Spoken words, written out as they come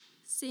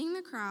Seeing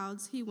the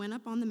crowds, he went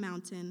up on the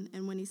mountain,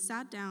 and when he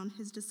sat down,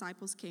 his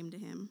disciples came to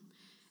him.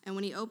 And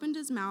when he opened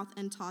his mouth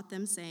and taught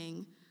them,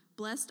 saying,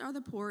 "Blessed are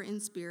the poor in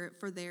spirit,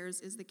 for theirs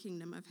is the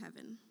kingdom of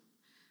heaven.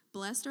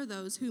 Blessed are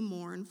those who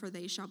mourn, for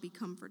they shall be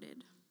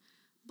comforted.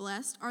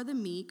 Blessed are the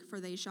meek,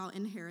 for they shall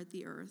inherit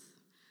the earth.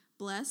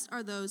 Blessed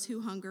are those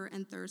who hunger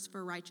and thirst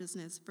for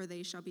righteousness, for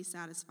they shall be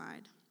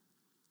satisfied.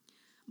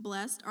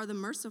 Blessed are the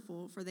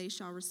merciful, for they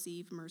shall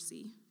receive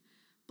mercy.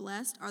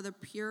 Blessed are the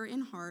pure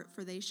in heart,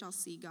 for they shall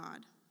see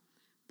God.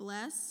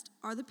 Blessed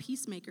are the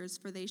peacemakers,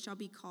 for they shall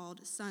be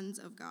called sons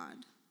of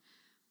God.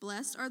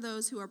 Blessed are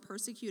those who are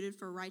persecuted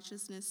for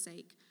righteousness'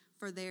 sake,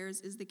 for theirs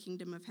is the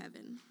kingdom of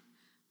heaven.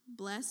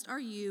 Blessed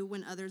are you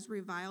when others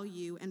revile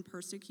you and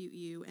persecute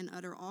you and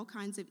utter all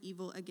kinds of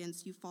evil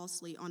against you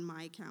falsely on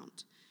my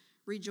account.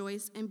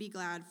 Rejoice and be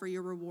glad, for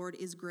your reward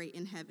is great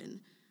in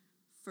heaven.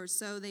 For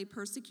so they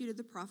persecuted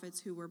the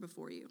prophets who were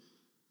before you."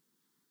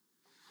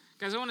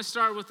 Guys, I want to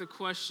start with a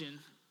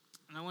question,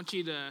 and I want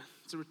you to,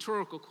 it's a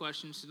rhetorical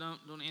question, so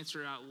don't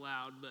answer it out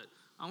loud, but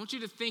I want you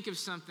to think of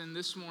something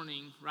this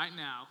morning, right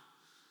now.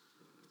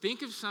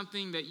 Think of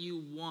something that you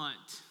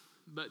want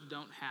but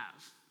don't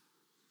have.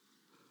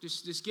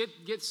 Just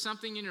get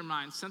something in your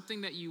mind, something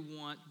that you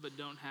want but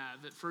don't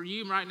have. For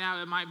you right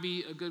now, it might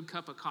be a good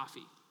cup of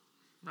coffee,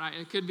 right?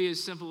 It could be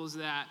as simple as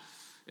that.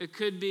 It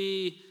could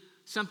be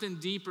something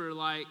deeper,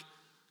 like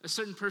a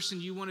certain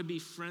person you want to be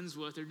friends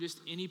with, or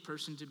just any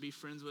person to be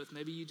friends with.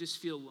 Maybe you just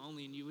feel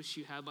lonely and you wish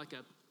you had like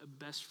a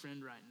best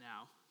friend right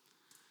now.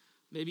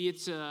 Maybe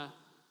it's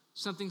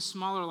something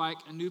smaller,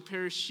 like a new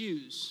pair of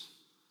shoes.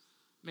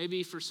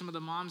 Maybe for some of the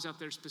moms out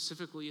there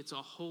specifically, it's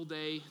a whole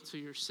day to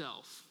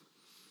yourself.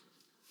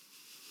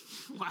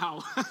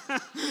 Wow.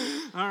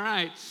 All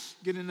right,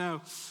 good to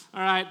know.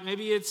 All right,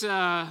 maybe it's,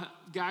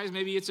 guys,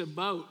 maybe it's a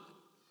boat.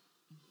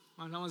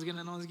 Well, no one's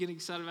getting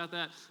excited about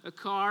that. A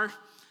car.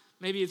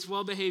 Maybe it's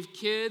well-behaved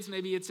kids.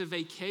 Maybe it's a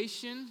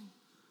vacation.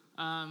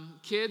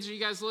 Kids, are you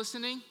guys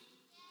listening?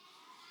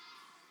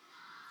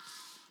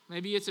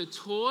 Maybe it's a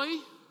toy,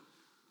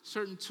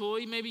 certain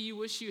toy maybe you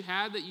wish you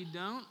had that you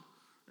don't.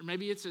 Or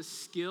maybe it's a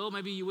skill.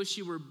 Maybe you wish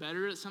you were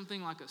better at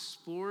something like a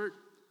sport.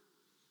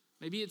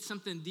 Maybe it's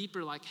something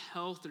deeper like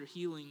health or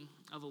healing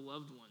of a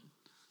loved one.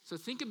 So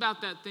think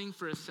about that thing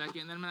for a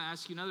second, and then I'm going to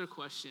ask you another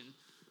question.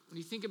 When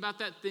you think about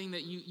that thing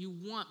that you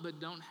want but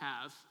don't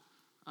have,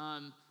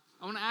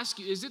 I want to ask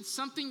you, is it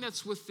something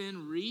that's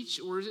within reach,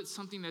 or is it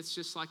something that's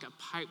just like a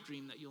pipe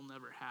dream that you'll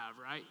never have,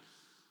 right?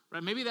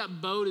 Right? Maybe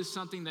that boat is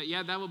something that,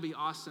 yeah, that would be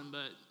awesome,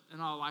 but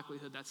in all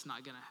likelihood, that's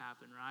not going to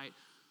happen, right?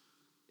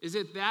 Is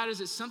it that? Is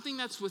it something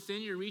that's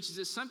within your reach? Is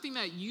it something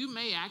that you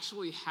may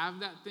actually have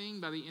that thing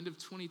by the end of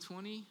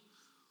 2020?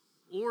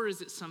 Or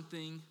is it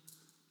something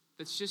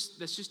that's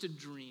just a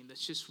dream,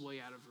 that's just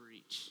way out of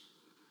reach?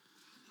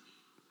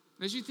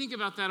 As you think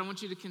about that, I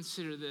want you to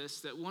consider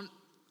this, that one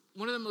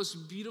of the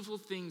most beautiful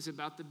things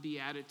about the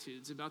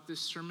Beatitudes, about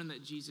this sermon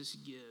that Jesus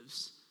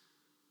gives,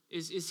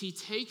 is he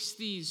takes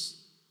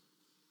these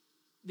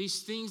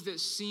things that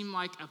seem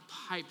like a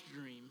pipe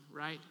dream,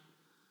 right?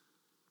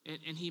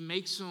 And he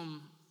makes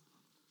them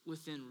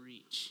within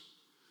reach.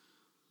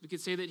 We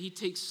could say that he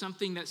takes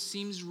something that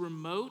seems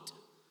remote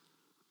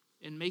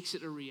and makes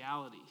it a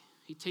reality.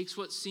 He takes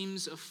what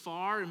seems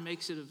afar and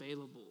makes it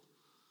available.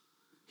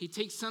 He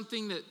takes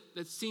something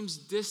that seems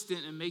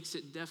distant and makes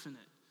it definite.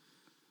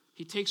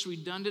 He takes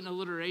redundant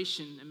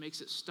alliteration and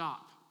makes it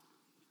stop.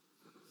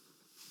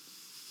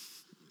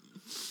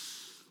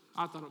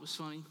 I thought it was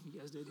funny. You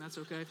guys did, and that's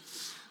okay.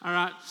 All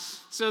right.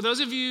 So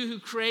those of you who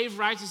crave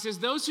righteousness,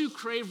 those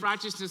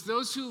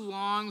who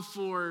long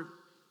for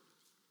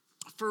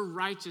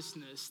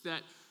righteousness,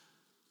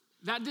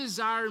 that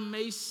desire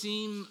may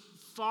seem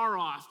far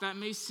off, that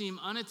may seem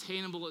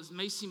unattainable, it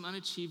may seem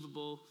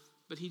unachievable,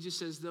 but he just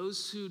says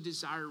those who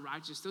desire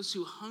righteousness, those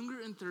who hunger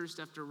and thirst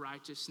after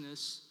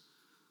righteousness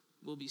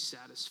will be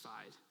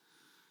satisfied.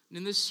 And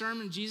in this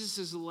sermon, Jesus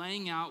is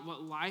laying out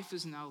what life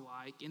is now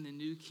like in the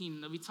new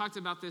kingdom. Now, we talked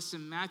about this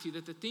in Matthew,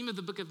 that the theme of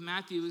the book of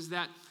Matthew is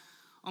that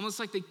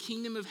almost like the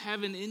kingdom of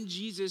heaven in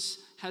Jesus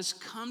has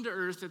come to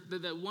earth,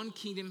 that one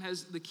kingdom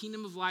the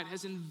kingdom of light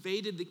has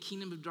invaded the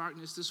kingdom of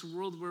darkness, this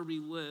world where we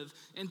live,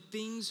 and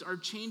things are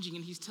changing.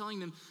 And he's telling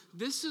them,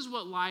 this is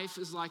what life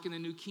is like in the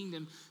new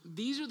kingdom.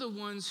 These are the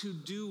ones who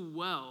do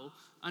well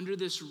under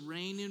this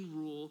reign and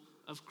rule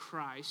of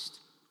Christ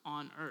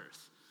on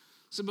earth.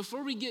 So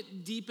before we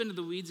get deep into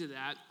the weeds of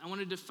that, I want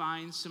to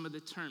define some of the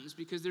terms,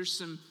 because there's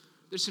some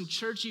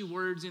churchy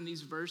words in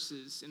these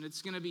verses, and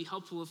it's going to be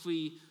helpful if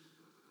we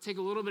take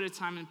a little bit of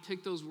time and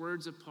pick those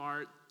words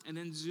apart and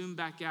then zoom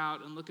back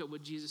out and look at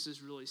what Jesus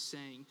is really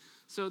saying.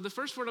 So the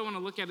first word I want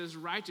to look at is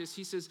righteous.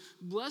 He says,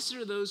 blessed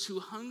are those who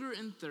hunger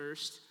and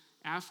thirst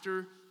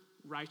after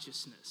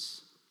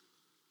righteousness.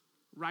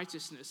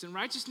 Righteousness. And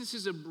righteousness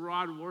is a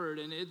broad word,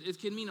 and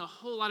it can mean a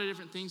whole lot of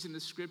different things in the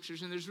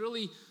scriptures, and there's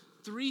really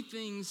three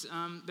things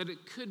that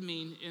it could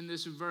mean in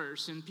this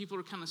verse, and people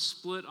are kind of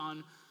split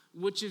on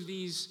which of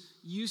these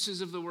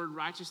uses of the word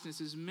righteousness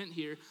is meant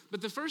here.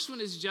 But the first one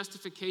is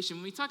justification.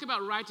 When we talk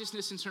about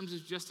righteousness in terms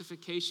of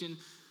justification,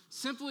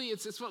 Simply,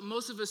 it's what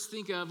most of us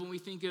think of when we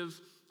think of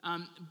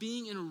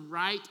being in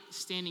right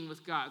standing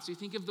with God. So you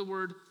think of the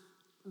word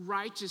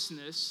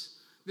righteousness,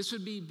 this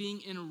would be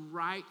being in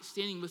right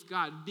standing with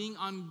God, being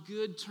on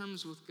good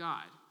terms with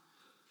God.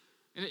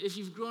 And if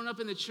you've grown up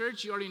in the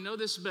church, you already know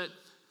this, but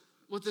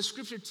what the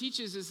scripture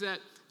teaches is that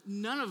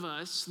none of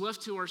us,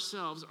 left to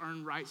ourselves, are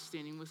in right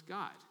standing with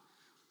God.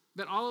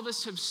 That all of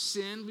us have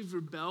sinned, we've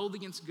rebelled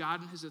against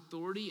God and his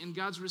authority, and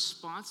God's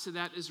response to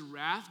that is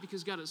wrath.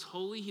 Because God is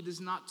holy, he does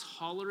not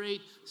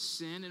tolerate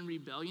sin and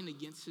rebellion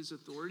against his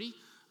authority.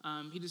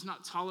 He does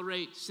not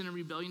tolerate sin and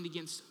rebellion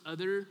against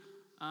other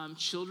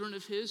children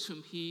of his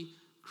whom he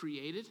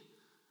created.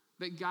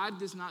 That God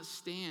does not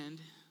stand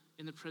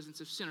in the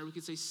presence of sin, or we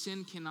could say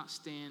sin cannot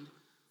stand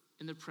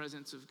in the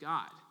presence of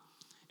God.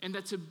 And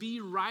that to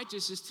be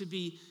righteous is to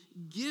be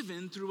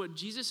given through what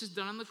Jesus has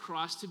done on the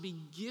cross, to be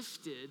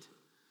gifted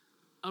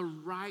a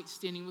right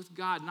standing with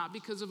God, not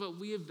because of what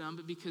we have done,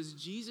 but because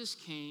Jesus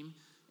came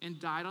and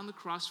died on the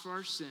cross for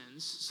our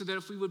sins, so that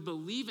if we would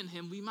believe in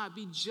him, we might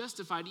be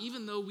justified.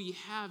 Even though we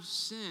have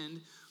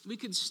sinned, we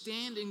could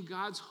stand in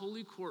God's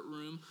holy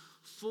courtroom,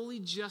 fully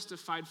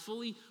justified,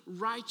 fully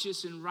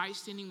righteous and right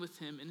standing with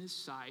him in his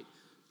sight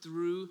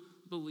through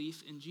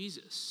belief in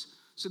Jesus.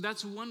 So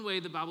that's one way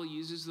the Bible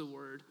uses the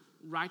word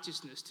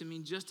righteousness, to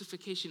mean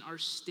justification, our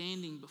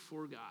standing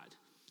before God.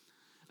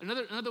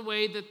 Another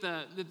way that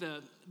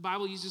the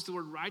Bible uses the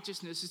word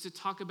righteousness is to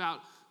talk about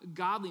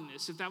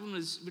godliness. If that one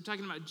was, we're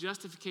talking about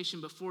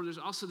justification before, there's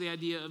also the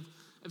idea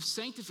of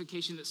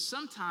sanctification, that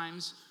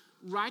sometimes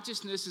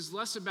righteousness is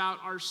less about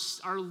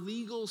our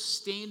legal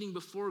standing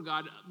before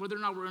God, whether or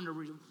not we're in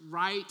a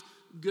right,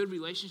 good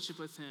relationship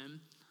with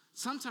him.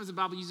 Sometimes the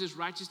Bible uses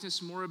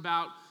righteousness more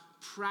about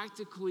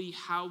practically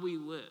how we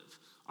live.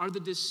 Are the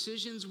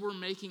decisions we're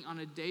making on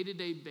a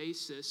day-to-day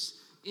basis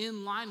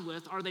in line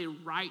with, are they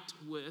right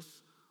with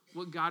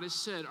what God has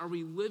said? Are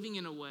we living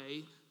in a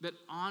way that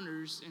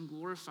honors and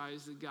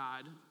glorifies the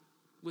God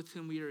with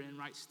whom we are in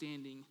right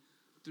standing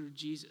through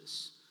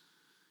Jesus?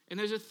 And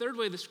there's a third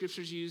way the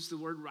scriptures use the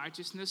word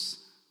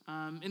righteousness,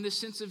 in the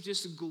sense of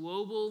just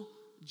global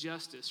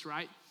justice,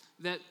 right?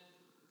 That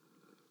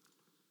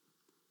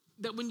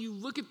when you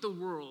look at the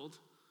world,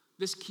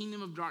 this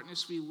kingdom of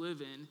darkness we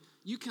live in,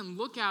 you can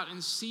look out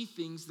and see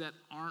things that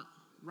aren't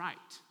right,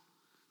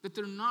 that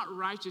they're not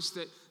righteous,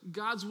 that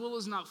God's will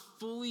is not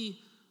fully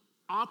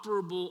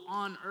operable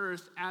on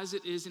earth as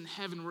it is in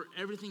heaven, where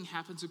everything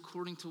happens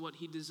according to what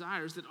he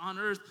desires. That on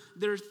earth,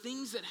 there are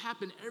things that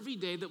happen every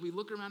day that we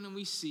look around and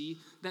we see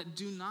that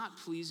do not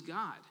please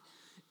God.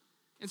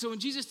 And so when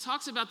Jesus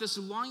talks about this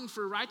longing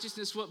for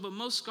righteousness, what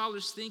most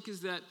scholars think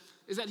is that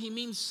he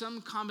means some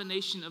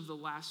combination of the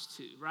last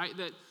two, right?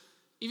 That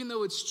even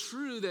though it's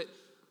true that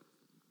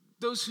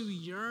those who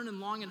yearn and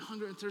long and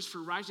hunger and thirst for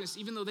righteousness,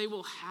 even though they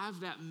will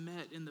have that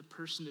met in the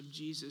person of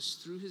Jesus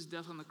through his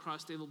death on the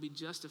cross, they will be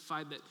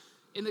justified. That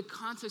in the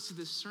context of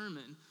this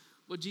sermon,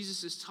 what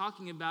Jesus is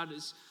talking about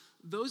is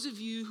those of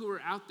you who are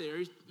out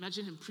there,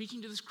 imagine him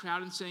preaching to this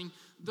crowd and saying,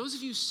 those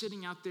of you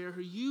sitting out there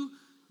who you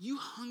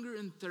hunger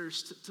and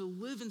thirst to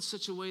live in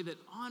such a way that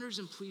honors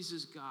and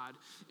pleases God,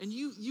 and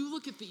you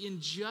look at the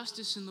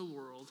injustice in the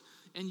world,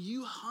 and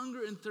you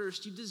hunger and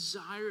thirst, you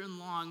desire and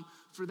long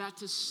for that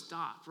to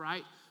stop,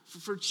 right?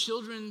 For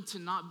children to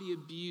not be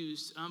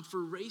abused, for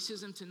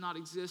racism to not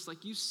exist.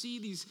 Like, you see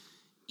these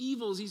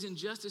evils, these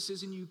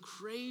injustices, and you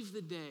crave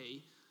the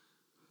day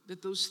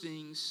that those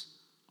things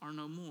are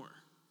no more.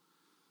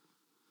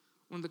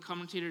 One of the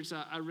commentators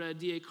I read,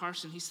 D.A.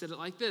 Carson, he said it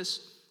like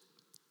this,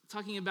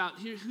 talking about,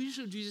 here's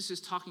who Jesus is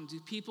talking to,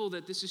 people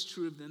that this is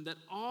true of them, that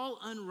all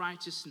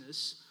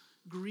unrighteousness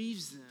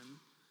grieves them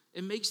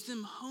and makes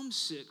them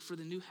homesick for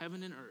the new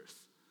heaven and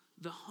earth,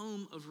 the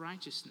home of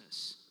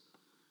righteousness.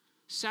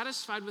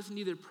 Satisfied with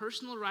neither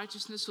personal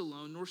righteousness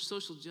alone nor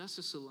social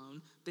justice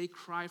alone, they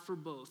cry for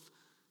both,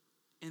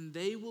 and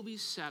they will be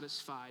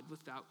satisfied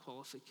without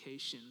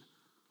qualification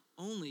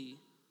only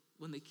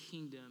when the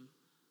kingdom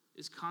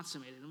is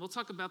consummated. And we'll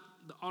talk about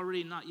the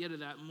already not yet of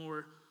that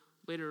more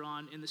later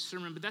on in the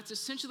sermon, but that's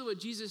essentially what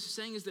Jesus is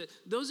saying, is that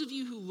those of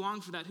you who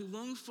long for that, who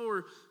long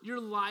for your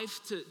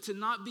life to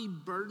not be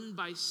burdened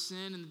by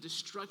sin and the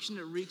destruction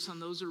it wreaks on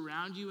those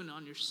around you and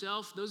on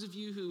yourself, those of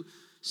you who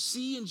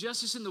see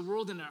injustice in the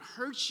world and it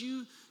hurts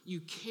you, you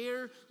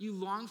care, you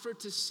long for it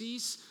to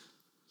cease,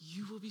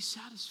 you will be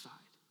satisfied.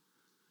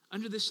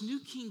 Under this new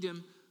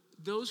kingdom,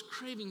 those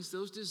cravings,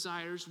 those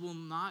desires will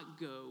not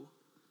go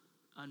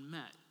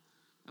unmet.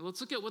 Now let's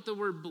look at what the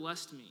word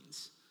blessed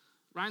means.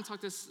 Ryan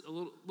talked a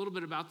little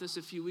bit about this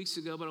a few weeks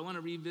ago, but I want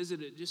to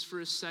revisit it just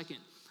for a second.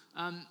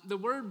 The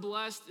word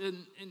blessed,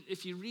 and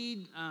if you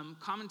read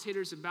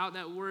commentators about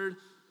that word,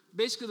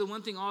 basically the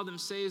one thing all of them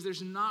say is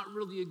there's not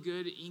really a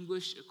good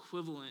English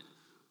equivalent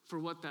for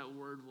what that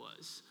word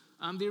was.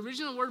 The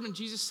original word, when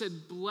Jesus said,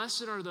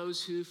 blessed are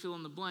those who fill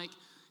in the blank,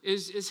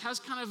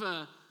 has kind of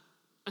a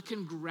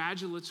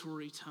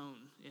congratulatory tone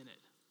in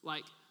it.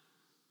 Like,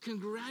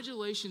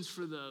 congratulations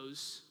for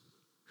those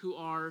who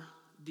are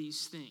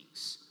these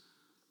things.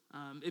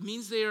 It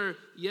means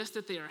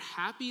that they are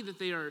happy,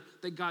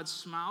 that God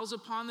smiles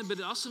upon them, but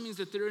it also means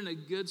that they're in a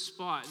good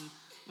spot. And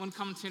one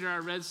commentator I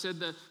read said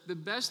the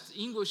best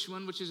English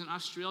one, which is an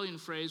Australian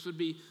phrase, would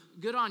be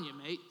 "good on you,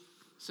 mate."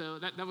 So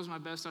that was my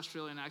best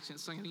Australian accent.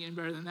 It's not going to get any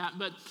better than that.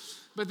 But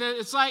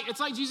it's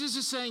like Jesus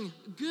is saying,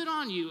 "Good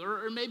on you,"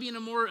 or maybe in a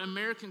more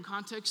American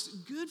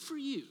context, "Good for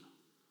you,"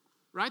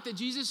 right? That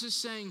Jesus is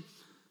saying,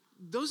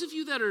 those of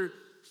you that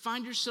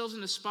find yourselves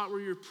in a spot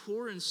where you're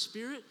poor in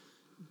spirit,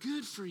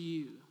 good for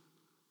you.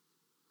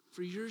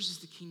 For yours is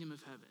the kingdom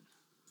of heaven.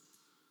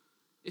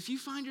 If you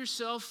find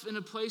yourself in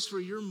a place where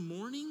you're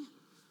mourning,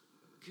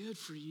 good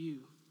for you.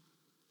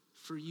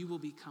 For you will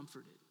be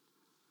comforted.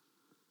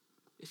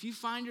 If you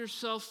find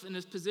yourself in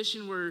a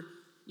position where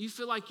you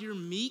feel like you're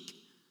meek,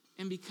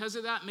 and because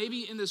of that,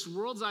 maybe in this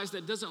world's eyes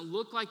that doesn't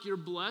look like you're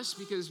blessed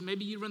because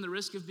maybe you run the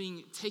risk of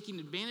being taken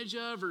advantage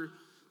of, or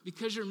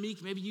because you're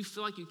meek, maybe you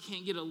feel like you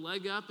can't get a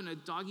leg up in a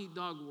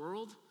dog-eat-dog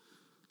world,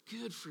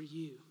 good for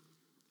you.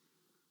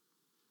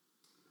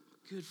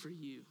 Good for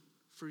you,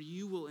 for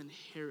you will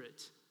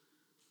inherit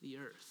the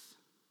earth.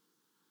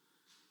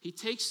 He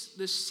takes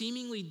the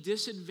seemingly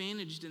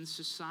disadvantaged in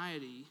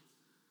society,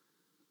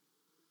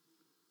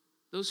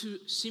 those who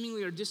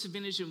seemingly are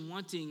disadvantaged and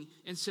wanting,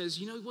 and says,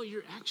 you know what,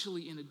 you're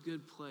actually in a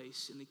good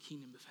place in the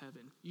kingdom of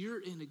heaven. You're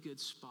in a good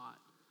spot.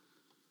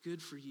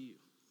 Good for you.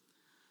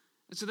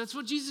 And so that's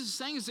what Jesus is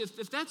saying, is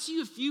if that's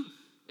you,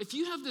 if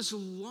you have this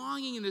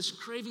longing and this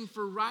craving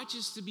for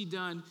righteousness to be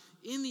done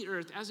in the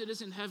earth as it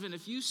is in heaven,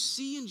 if you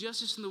see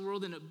injustice in the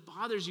world and it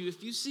bothers you,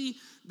 if you see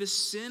the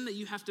sin that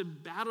you have to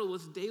battle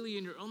with daily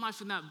in your own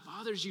life and that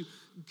bothers you,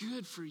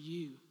 good for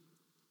you.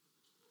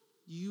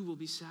 You will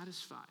be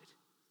satisfied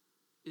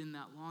in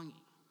that longing.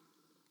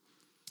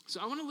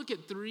 So I want to look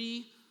at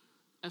 3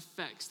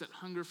 effects that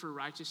hunger for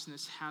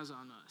righteousness has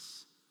on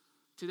us.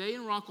 Today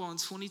in Rockwall in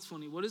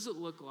 2020, what does it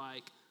look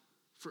like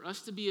for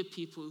us to be a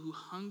people who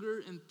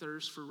hunger and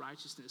thirst for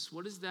righteousness?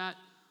 What does that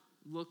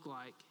look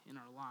like in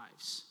our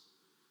lives?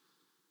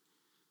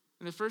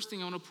 And the first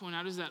thing I want to point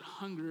out is that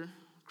hunger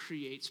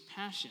creates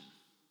passion.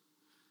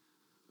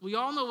 We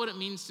all know what it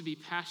means to be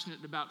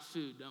passionate about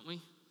food, don't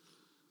we?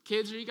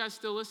 Kids, are you guys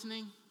still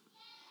listening?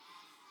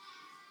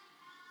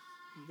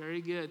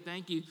 Very good,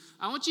 thank you.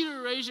 I want you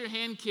to raise your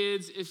hand,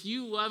 kids, if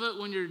you love it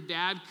when your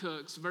dad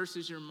cooks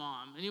versus your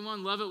mom.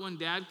 Anyone love it when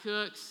dad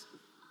cooks?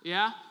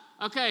 Yeah?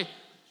 Okay.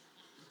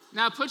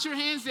 Now put your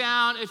hands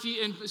down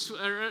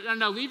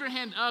leave your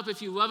hand up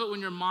if you love it when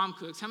your mom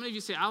cooks. How many of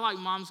you say, I like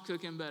mom's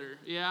cooking better?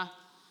 Yeah?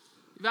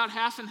 About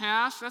half and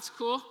half. That's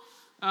cool.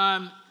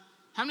 How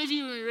many of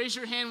you raise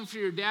your hand for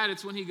your dad?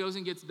 It's when he goes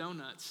and gets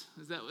donuts.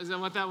 Is that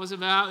what that was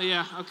about?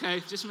 Yeah,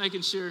 okay, just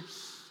making sure.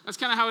 That's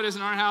kind of how it is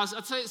in our house.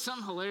 I'll tell you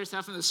something hilarious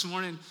happened this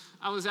morning.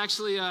 I was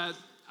actually, I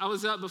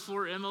was up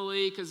before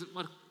Emily because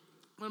one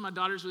of my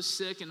daughters was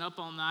sick and up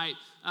all night.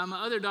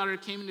 My other daughter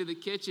came into the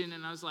kitchen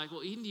and I was like,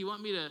 well, Eden, do you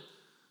want me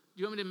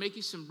to make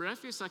you some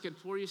breakfast? I could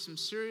pour you some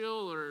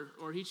cereal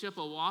or heat you up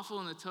a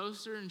waffle in the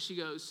toaster. And she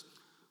goes,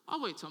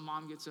 I'll wait till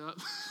mom gets up.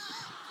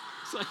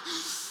 It's like,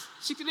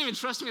 she couldn't even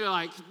trust me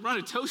to run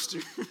a toaster.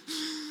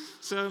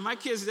 So my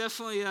kids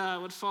definitely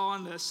would fall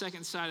on the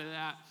second side of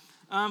that.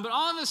 But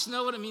all of us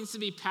know what it means to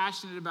be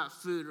passionate about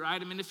food,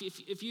 right? I mean, if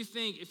you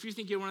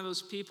think you're one of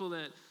those people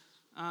that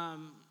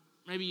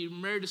maybe you're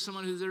married to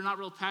someone who they're not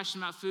real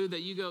passionate about food,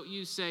 that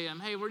you say,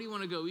 hey, where do you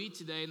want to go eat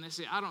today? And they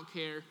say, I don't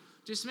care.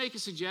 Just make a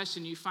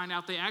suggestion. You find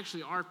out they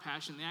actually are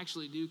passionate. They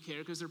actually do care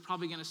because they're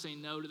probably going to say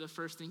no to the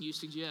first thing you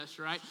suggest,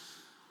 right?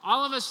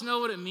 All of us know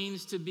what it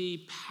means to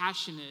be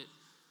passionate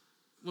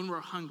when we're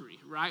hungry,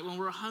 right? When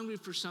we're hungry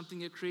for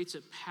something, it creates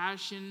a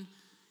passion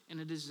and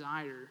a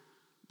desire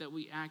that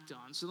we act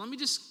on. So let me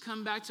just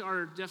come back to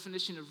our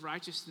definition of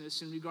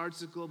righteousness in regards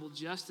to global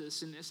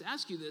justice and just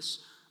ask you this.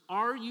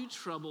 Are you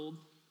troubled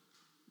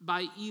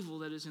by evil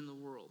that is in the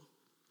world?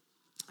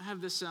 I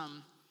have this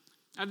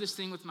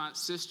thing with my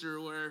sister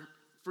where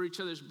for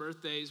each other's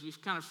birthdays,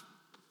 we've kind of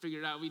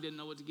figured out we didn't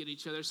know what to get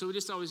each other. So we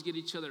just always get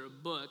each other a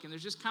book. And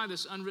there's just kind of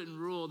this unwritten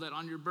rule that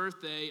on her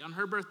birthday,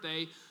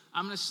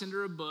 I'm going to send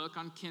her a book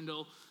on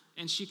Kindle,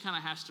 and she kind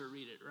of has to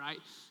read it, right?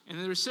 And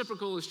the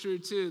reciprocal is true,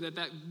 too,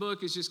 that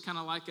book is just kind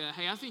of like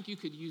hey, I think you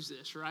could use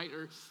this, right?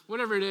 Or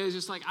whatever it is,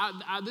 just like,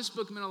 this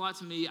book meant a lot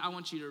to me. I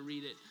want you to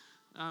read it.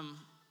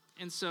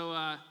 And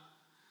so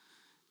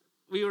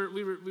we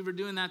were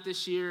doing that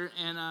this year,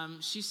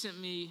 and she sent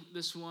me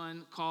this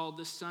one called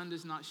The Sun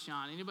Does Not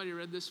Shine. Anybody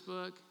read this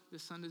book, The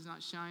Sun Does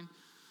Not Shine?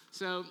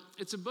 So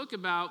it's a book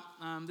about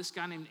this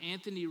guy named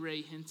Anthony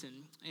Ray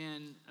Hinton,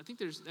 and I think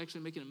there's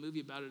actually making a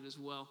movie about it as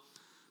well.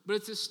 But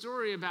it's a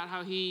story about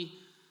how he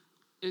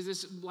is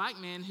this black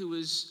man who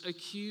was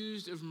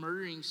accused of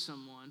murdering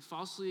someone,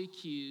 falsely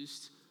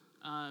accused,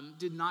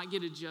 did not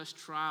get a just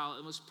trial,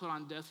 and was put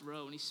on death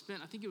row. And he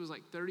spent, I think it was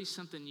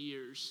 30-something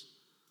years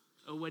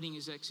awaiting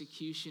his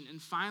execution.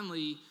 And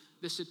finally,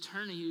 this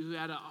attorney who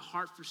had a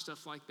heart for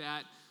stuff like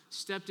that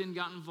stepped in,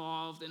 got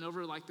involved, and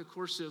over the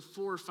course of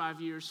 4 or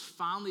 5 years,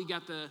 finally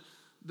got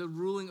the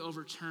ruling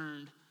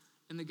overturned,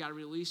 and the guy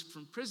released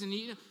from prison.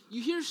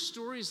 You hear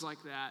stories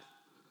like that,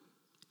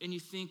 and you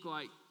think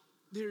like,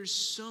 there's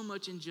so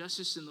much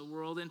injustice in the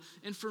world.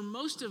 And for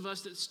most of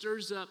us, that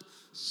stirs up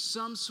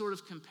some sort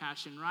of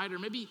compassion, right? Or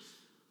maybe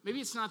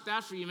it's not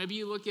that for you. Maybe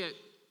you look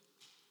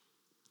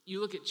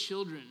at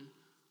children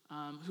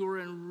who are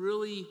in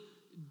really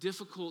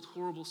difficult,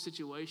 horrible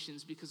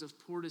situations because of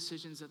poor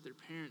decisions that their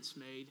parents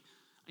made.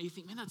 And you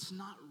think, man, that's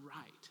not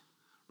right?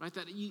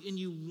 And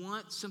you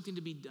want something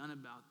to be done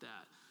about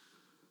that.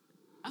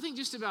 I think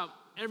just about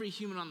every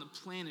human on the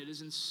planet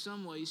is in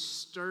some way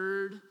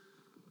stirred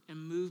and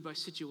moved by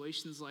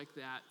situations like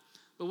that.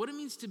 But what it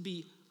means to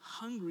be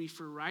hungry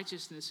for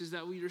righteousness is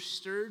that we are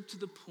stirred to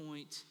the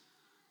point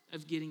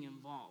of getting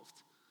involved.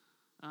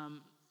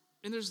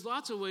 And there's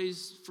lots of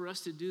ways for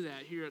us to do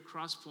that here at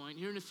Crosspoint.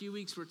 Here in a few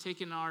weeks, we're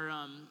taking our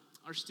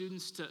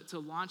students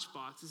to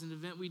Launchbox. It's an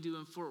event we do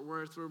in Fort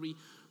Worth where we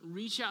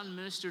reach out and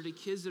minister to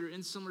kids that are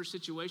in similar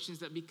situations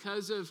that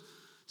because of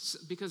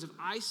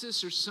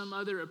ISIS or some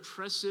other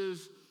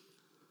oppressive,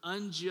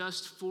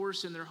 unjust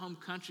force in their home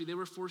country, they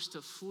were forced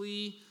to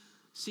flee,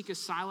 seek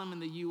asylum in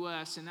the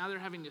U.S., and now they're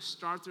having to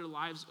start their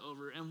lives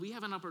over. And we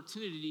have an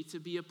opportunity to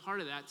be a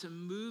part of that, to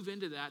move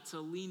into that, to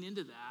lean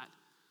into that,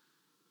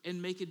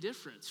 and make a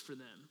difference for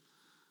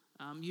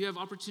them. You have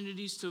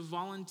opportunities to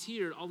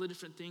volunteer, all the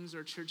different things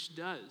our church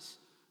does,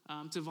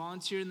 to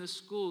volunteer in the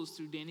schools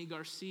through Danny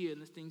Garcia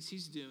and the things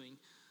he's doing.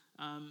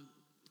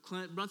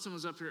 Clint Brunson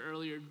was up here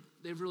earlier.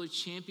 They've really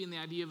championed the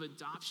idea of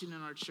adoption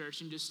in our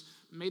church and just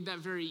made that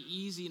very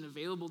easy and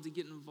available to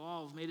get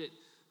involved, made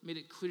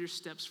it clear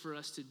steps for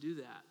us to do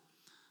that.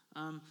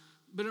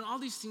 But in all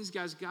these things,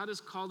 guys, God has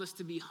called us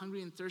to be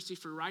hungry and thirsty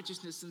for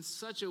righteousness in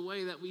such a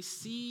way that we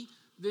see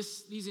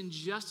these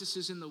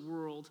injustices in the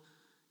world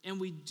and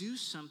we do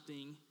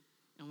something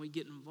and we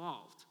get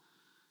involved.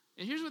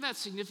 And here's where that's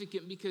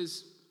significant,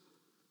 because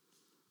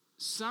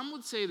some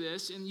would say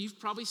this, and you've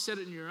probably said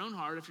it in your own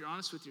heart if you're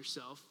honest with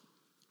yourself.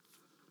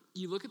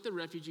 You look at the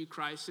refugee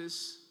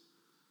crisis,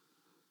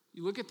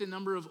 you look at the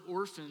number of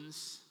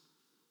orphans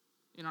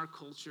in our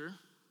culture,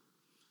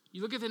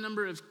 you look at the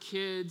number of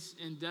kids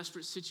in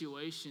desperate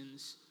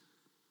situations,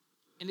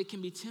 and it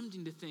can be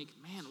tempting to think,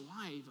 man,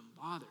 why even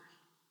bother?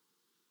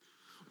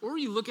 Or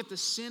you look at the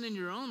sin in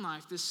your own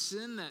life, the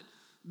sin that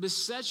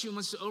besets you and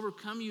wants to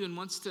overcome you and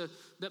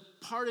that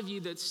part of you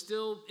that's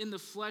still in the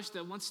flesh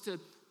that wants to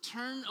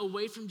turn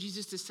away from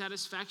Jesus to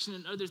satisfaction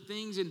and other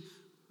things. And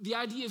the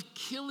idea of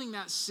killing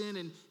that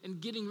sin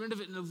and getting rid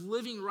of it and of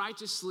living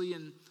righteously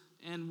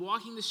and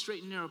walking the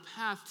straight and narrow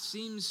path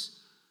seems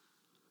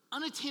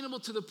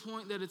unattainable to the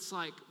point that it's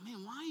like,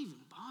 man, why even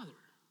bother?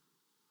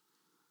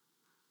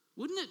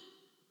 Wouldn't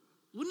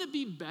it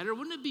be better?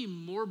 Wouldn't it be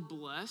more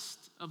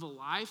blessed of a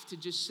life to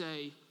just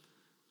say,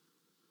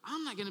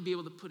 I'm not going to be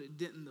able to put a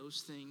dent in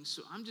those things,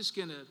 so I'm just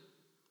going to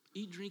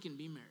eat, drink, and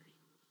be merry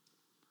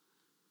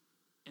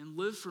and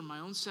live for my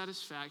own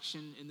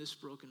satisfaction in this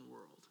broken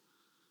world?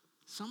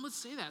 Some would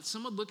say that.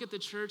 Some would look at the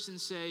church and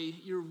say,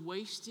 you're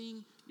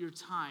wasting your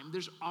time.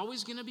 There's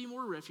always going to be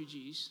more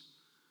refugees.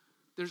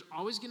 There's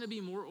always going to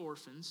be more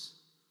orphans.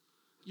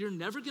 You're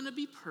never going to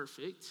be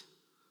perfect.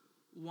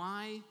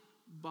 Why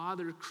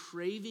bother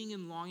craving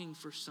and longing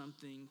for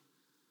something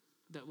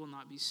that will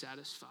not be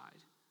satisfied?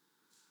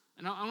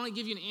 And I want to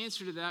give you an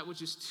answer to that,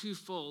 which is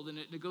twofold, and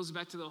it goes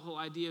back to the whole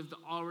idea of the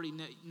already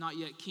not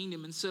yet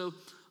kingdom. And so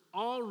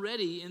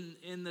already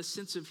in the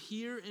sense of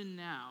here and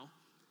now,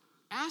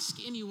 ask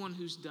anyone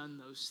who's done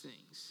those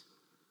things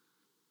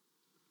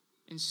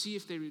and see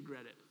if they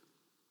regret it.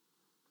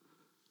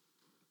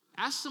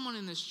 Ask someone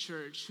in this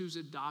church who's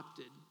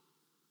adopted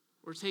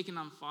or taken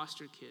on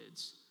foster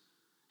kids,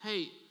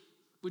 hey,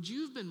 would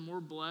you have been more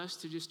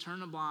blessed to just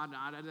turn a blind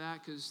eye to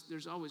that? Because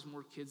there's always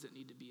more kids that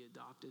need to be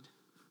adopted.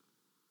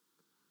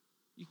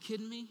 You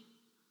kidding me?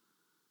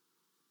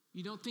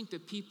 You don't think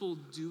that people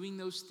doing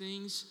those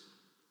things,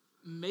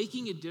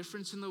 making a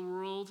difference in the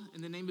world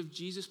in the name of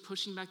Jesus,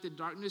 pushing back the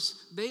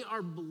darkness, they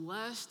are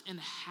blessed and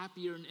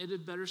happier and in a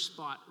better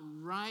spot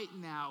right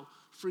now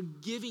for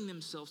giving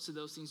themselves to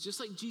those things. Just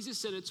like Jesus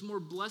said, it's more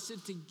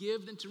blessed to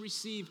give than to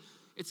receive.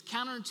 It's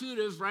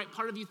counterintuitive, right?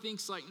 Part of you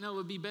thinks like, no, it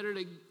would be better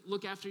to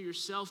look after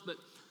yourself. But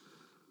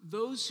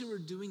those who are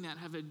doing that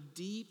have a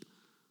deep,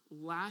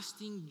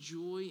 lasting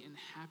joy and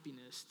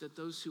happiness that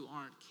those who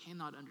aren't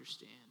cannot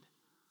understand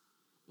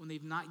when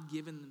they've not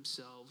given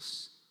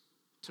themselves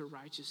to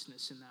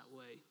righteousness in that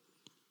way.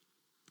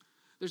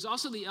 There's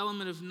also the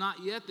element of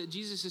not yet that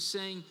Jesus is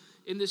saying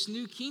in this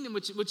new kingdom,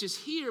 which is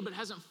here but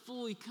hasn't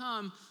fully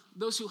come,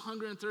 those who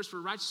hunger and thirst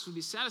for righteousness will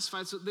be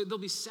satisfied. So they'll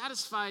be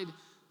satisfied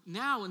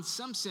now in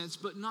some sense,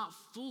 but not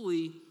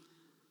fully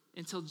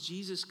until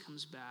Jesus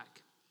comes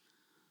back.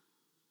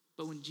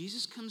 But when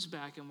Jesus comes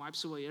back and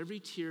wipes away every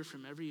tear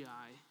from every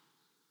eye,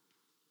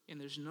 and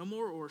there's no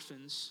more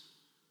orphans,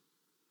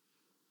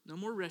 no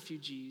more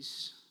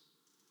refugees,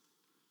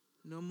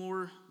 no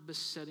more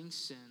besetting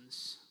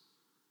sins,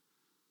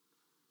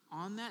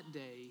 on that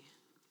day,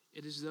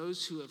 it is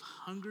those who have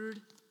hungered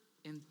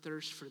and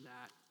thirst for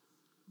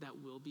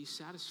that will be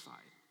satisfied.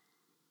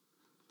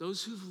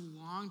 those who've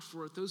longed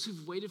for it, those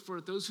who've waited for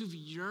it, those who've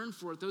yearned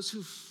for it, those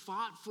who've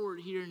fought for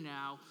it here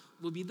now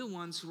will be the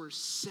ones who are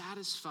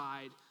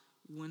satisfied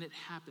when it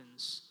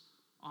happens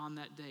on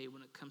that day,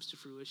 when it comes to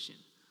fruition.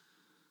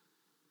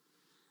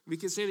 We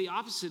could say the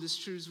opposite is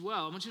true as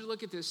well. I want you to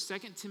look at this,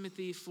 2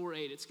 Timothy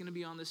 4:8. It's going to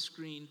be on the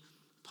screen.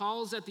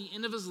 Paul's at the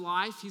end of his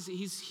life.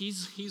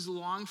 He's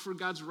longed for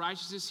God's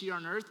righteousness here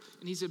on earth,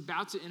 and he's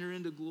about to enter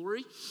into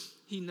glory.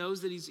 He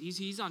knows that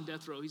he's on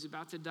death row. He's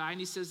about to die, and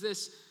he says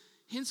this,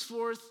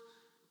 henceforth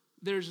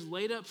there's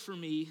laid up for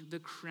me the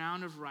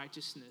crown of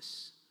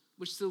righteousness,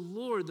 which the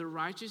Lord, the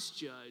righteous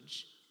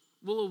judge,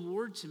 will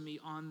award to me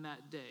on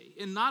that day.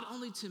 And not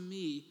only to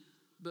me,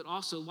 but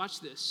also,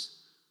 watch this,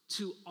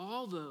 to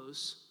all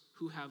those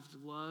who have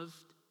loved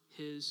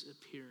his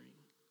appearing.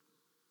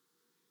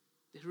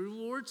 The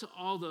reward to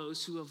all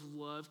those who have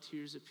loved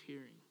his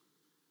appearing.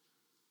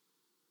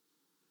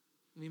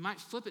 We might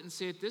flip it and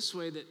say it this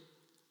way, that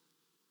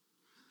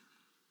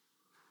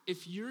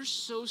if you're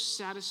so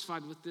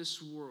satisfied with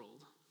this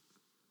world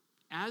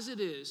as it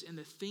is and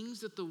the things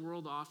that the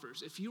world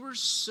offers, if you are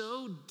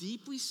so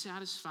deeply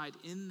satisfied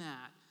in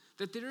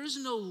that there is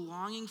no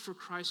longing for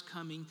Christ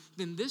coming,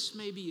 then this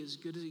may be as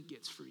good as it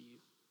gets for you.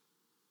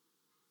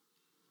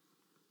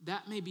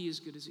 That may be as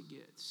good as it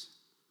gets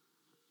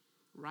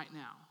right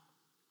now.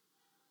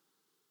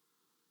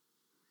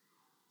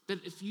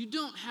 That if you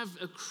don't have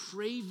a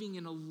craving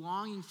and a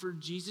longing for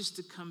Jesus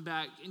to come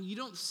back, and you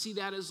don't see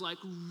that as like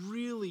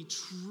really,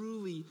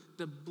 truly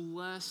the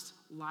blessed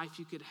life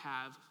you could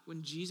have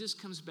when Jesus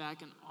comes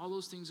back and all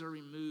those things are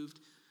removed,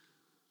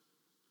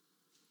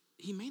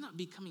 he may not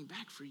be coming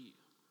back for you.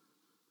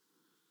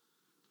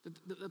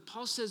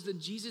 Paul says that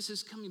Jesus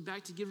is coming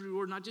back to give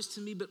reward not just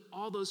to me, but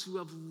all those who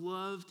have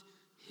loved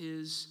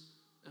his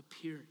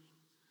appearing.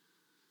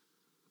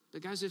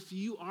 But guys, if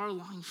you are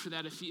longing for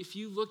that, if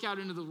you look out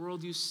into the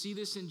world, you see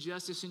this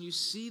injustice and you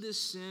see this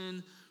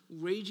sin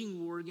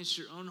waging war against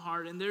your own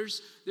heart, and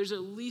there's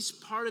at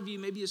least part of you,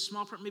 maybe a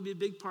small part, maybe a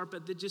big part,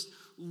 but that just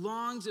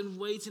longs and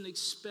waits and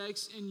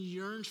expects and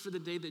yearns for the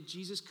day that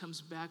Jesus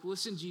comes back.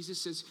 Listen, Jesus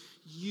says,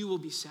 you will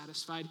be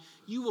satisfied.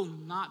 You will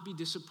not be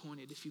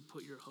disappointed if you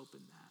put your hope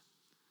in that.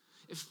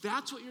 If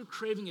that's what you're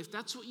craving, if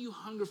that's what you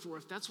hunger for,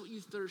 if that's what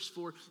you thirst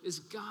for, is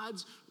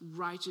God's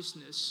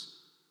righteousness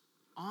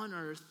on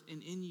earth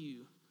and in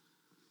you,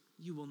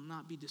 you will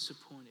not be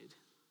disappointed.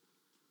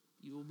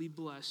 You will be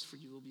blessed, for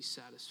you will be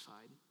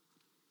satisfied.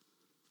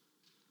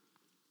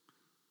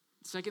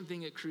 The second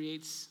thing it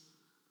creates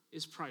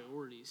is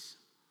priorities.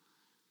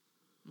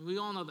 We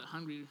all know that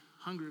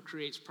hunger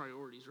creates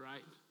priorities,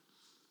 right?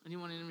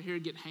 Anyone in here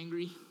get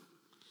hangry?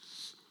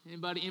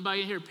 Anybody in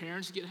here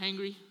parents get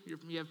hangry?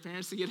 You have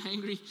parents that get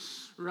hangry,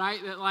 right?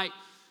 That like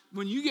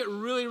when you get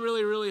really,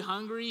 really, really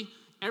hungry,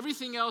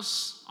 everything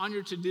else on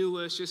your to-do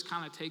list just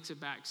kind of takes a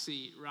back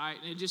seat, right?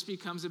 And it just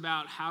becomes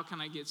about how can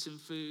I get some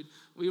food.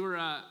 We were,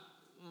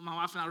 my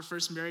wife and I were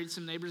first married.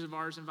 Some neighbors of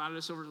ours invited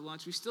us over to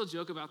lunch. We still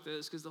joke about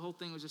this because the whole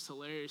thing was just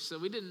hilarious. So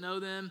we didn't know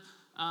them.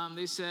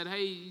 They said,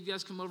 hey, you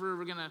guys come over.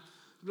 We're going to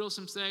grill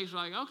some steaks. We're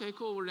like, okay,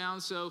 cool, we're down.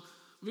 So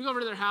we go over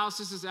to their house.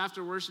 This is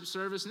after worship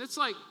service. And it's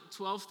like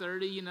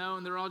 12:30,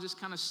 and they're all just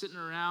kind of sitting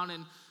around.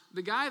 And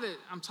the guy that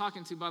I'm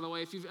talking to, by the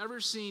way, if you've ever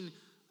seen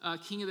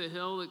King of the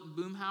Hill, like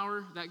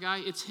Boomhauer, that guy,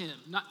 it's him.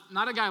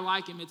 Not a guy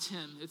like him, it's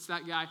him. It's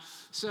that guy.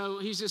 So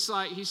he's just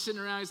like, he's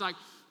sitting around, he's like,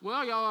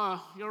 well,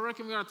 y'all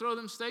reckon we gotta throw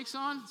them steaks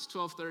on? It's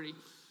 12:30.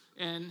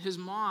 And his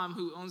mom,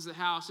 who owns the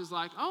house, is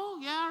like, oh,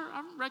 yeah,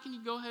 I reckon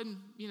you go ahead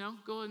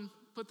and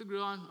put the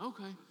grill on.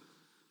 Okay.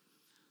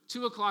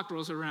 2 o'clock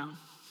rolls around.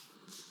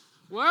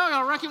 Well,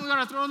 y'all reckon we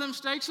gotta throw them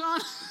steaks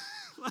on?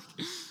 Like,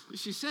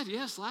 she said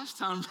yes last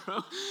time,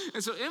 bro.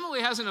 And so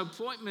Emily has an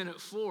appointment at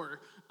 4.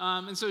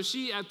 And so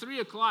she, at 3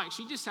 o'clock,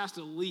 she just has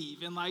to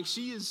leave. And like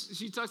she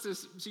tells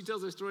this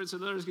story to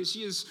others because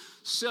she is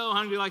so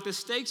hungry. Like the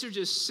steaks are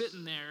just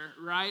sitting there,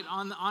 right,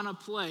 on a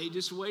plate,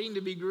 just waiting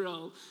to be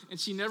grilled. And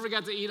she never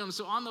got to eat them.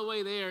 So on the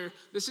way there,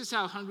 this is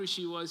how hungry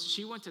she was.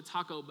 She went to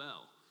Taco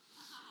Bell.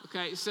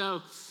 Okay,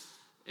 so,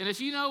 and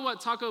if you know what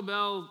Taco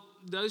Bell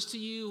does to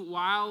you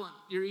while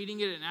you're eating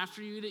it and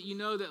after you eat it, you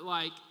know that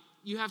like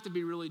you have to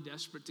be really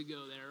desperate to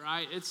go there,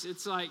 right?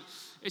 It's like,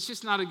 it's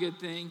just not a good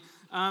thing.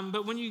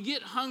 But when you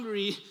get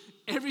hungry,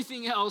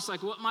 everything else,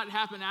 like what might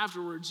happen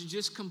afterwards,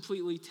 just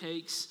completely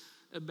takes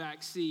a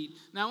back seat.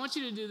 Now, I want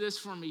you to do this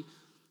for me.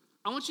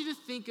 I want you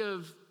to think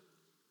of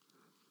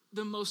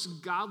the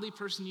most godly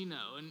person you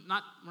know. And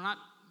we're not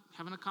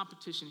having a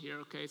competition here,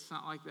 okay? It's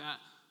not like that.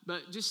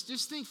 But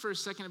just think for a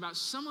second about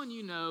someone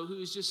you know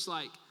who is just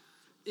like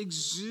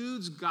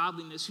exudes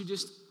godliness, who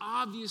just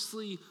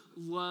obviously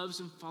loves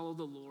and follows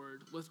the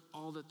Lord with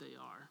all that they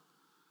are.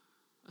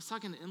 I was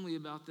talking to Emily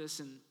about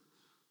this and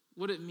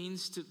what it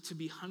means to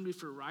be hungry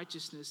for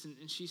righteousness.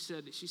 And she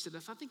said,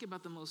 if I think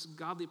about the most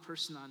godly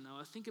person I know,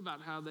 I think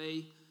about how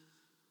they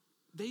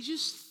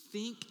just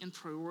think and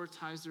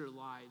prioritize their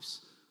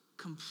lives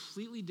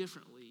completely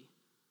differently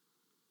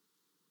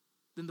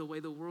than the way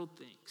the world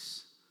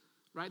thinks,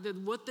 right? That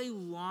what they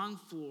long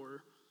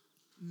for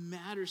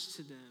matters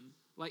to them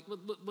Like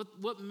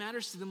what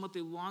matters to them, what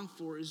they long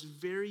for, is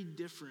very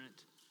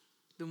different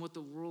than what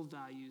the world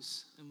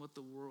values and what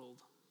the world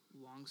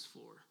longs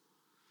for.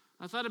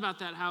 I thought about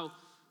that, how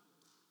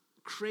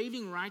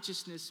craving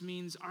righteousness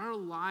means our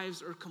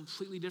lives are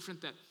completely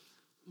different, that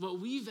what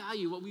we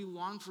value, what we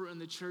long for in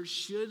the church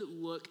should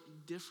look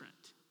different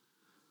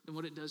than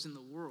what it does in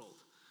the world.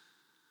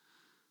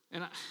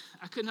 And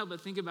I couldn't help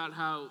but think about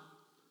how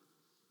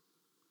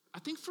I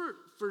think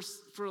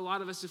for a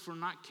lot of us, if we're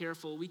not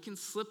careful, we can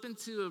slip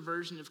into a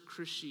version of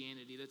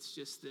Christianity that's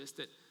just this,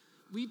 that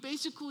we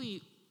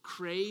basically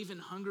crave and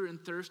hunger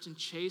and thirst and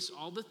chase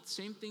all the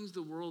same things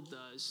the world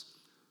does,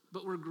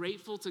 but we're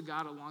grateful to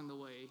God along the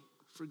way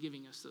for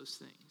giving us those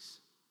things.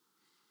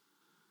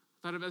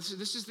 Thought about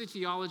this is the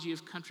theology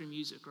of country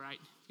music, right?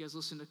 You guys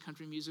listen to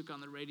country music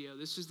on the radio.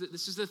 This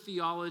is the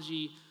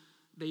theology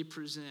they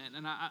present.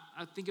 And I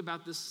think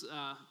about this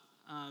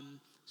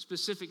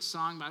specific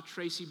song by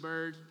Tracy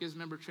Byrd. You guys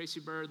remember Tracy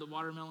Byrd, The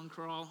Watermelon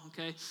Crawl?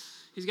 Okay,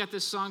 he's got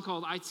this song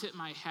called "I Tip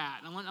My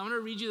Hat." And I want to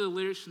read you the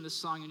lyrics from this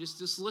song and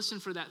just listen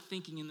for that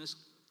thinking in this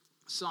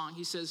song.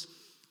 He says,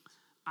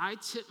 "I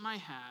tip my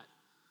hat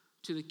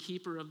to the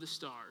keeper of the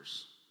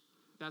stars."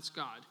 That's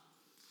God.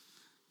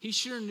 He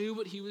sure knew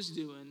what he was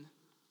doing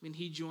when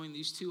he joined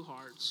these two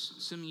hearts,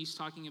 assuming he's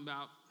talking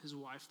about his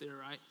wife there,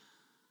 right?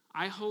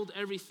 I hold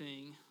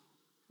everything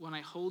when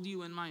I hold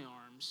you in my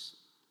arms.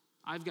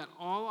 I've got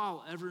all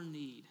I'll ever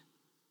need,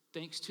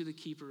 thanks to the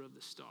keeper of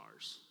the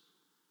stars.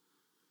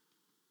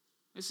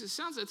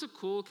 It's a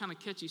cool, kind of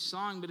catchy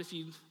song, but if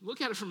you look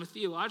at it from a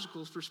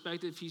theological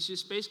perspective, he's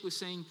just basically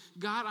saying,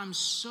 God, I'm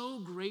so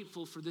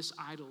grateful for this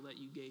idol that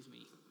you gave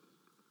me.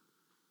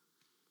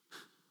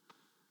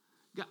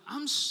 God,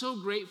 I'm so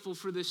grateful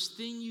for this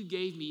thing you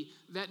gave me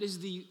that is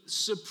the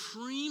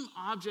supreme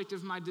object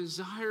of my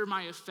desire,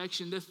 my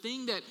affection, the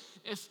thing that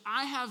if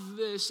I have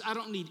this, I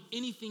don't need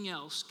anything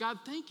else. God,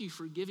 thank you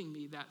for giving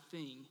me that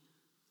thing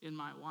in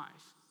my wife.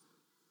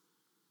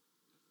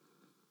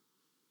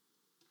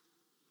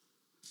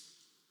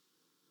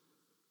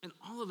 And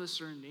all of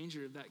us are in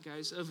danger of that,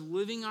 guys, of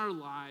living our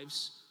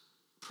lives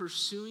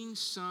pursuing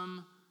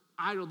some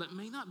idol that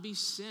may not be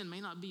sin,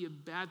 may not be a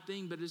bad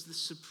thing, but is the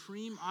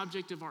supreme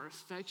object of our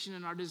affection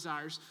and our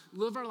desires.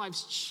 Live our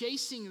lives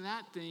chasing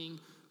that thing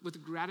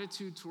with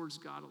gratitude towards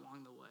God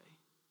along the way.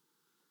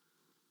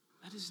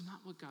 That is not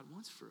what God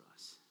wants for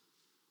us.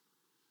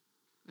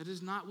 That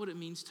is not what it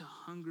means to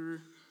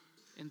hunger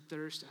and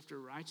thirst after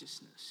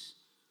righteousness.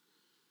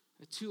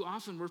 Too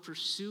often we're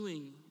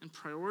pursuing and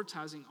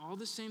prioritizing all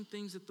the same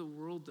things that the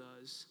world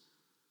does,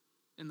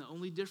 and the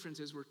only difference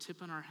is we're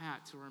tipping our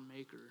hat to our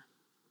Maker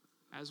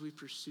as we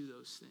pursue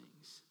those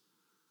things.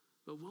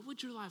 But what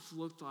would your life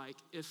look like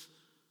if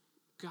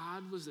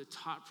God was the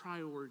top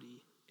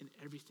priority in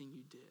everything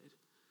you did?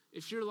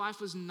 If your life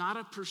was not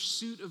a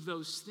pursuit of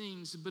those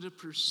things, but a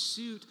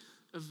pursuit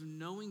of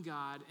knowing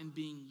God and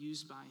being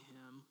used by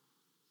him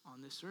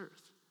on this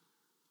earth.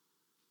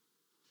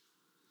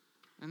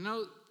 I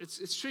know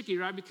it's tricky,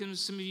 right? Because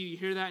some of you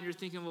hear that and you're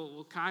thinking,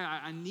 well, Kai,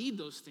 I need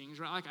those things,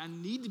 right? Like, I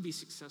need to be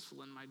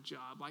successful in my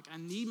job. Like, I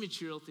need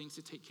material things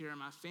to take care of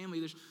my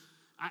family.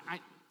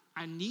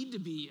 I need to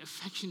be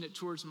affectionate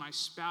towards my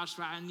spouse,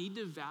 right? I need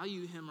to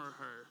value him or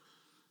her.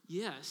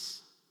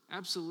 Yes,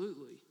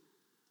 absolutely.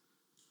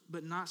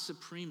 But not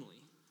supremely.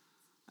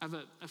 I have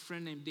a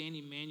friend named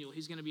Danny Manuel.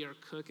 He's going to be our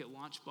cook at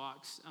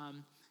Launchbox.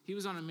 He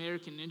was on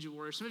American Ninja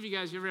Warrior. Some of you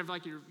guys, you ever have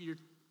like your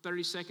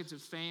 30 seconds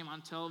of fame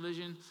on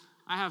television?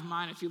 I have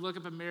mine. If you look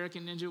up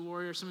American Ninja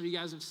Warrior, some of you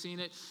guys have seen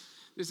it.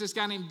 There's this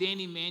guy named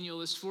Danny Manuel,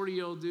 this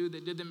 40-year-old dude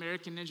that did the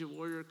American Ninja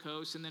Warrior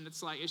coast, and then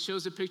it's like, it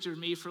shows a picture of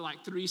me for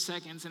like 3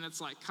 seconds, and it's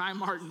like Kai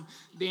Martin,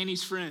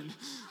 Danny's friend.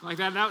 Like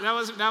that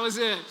was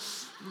it.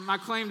 My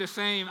claim to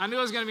fame. I knew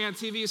I was going to be on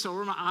TV, so I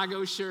wore my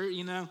Ago shirt,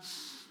 you know.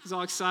 I was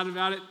all excited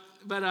about it.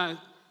 But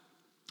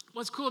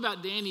what's cool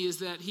about Danny is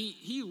that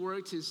he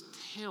worked his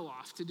tail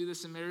off to do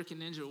this American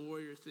Ninja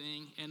Warrior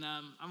thing, and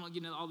I won't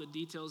get into all the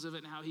details of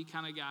it and how they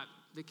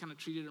kind of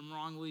treated him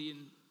wrongly,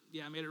 and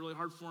yeah, made it really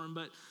hard for him,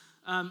 but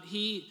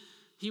he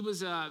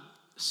was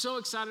so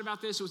excited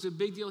about this. It was a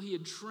big deal. He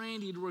had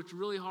trained. He'd worked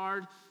really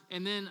hard.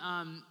 And then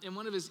in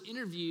one of his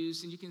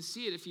interviews, and you can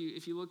see it if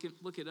you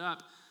look it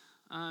up,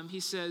 he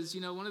says, you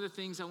know, one of the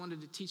things I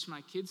wanted to teach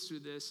my kids through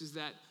this is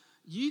that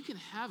you can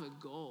have a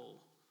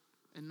goal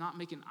and not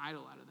make an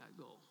idol out of that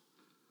goal.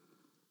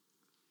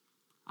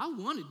 I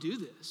want to do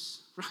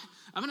this, right?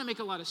 I'm going to make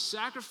a lot of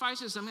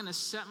sacrifices. I'm going to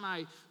set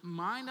my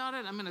mind on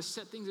it. I'm going to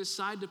set things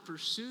aside to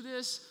pursue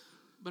this,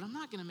 but I'm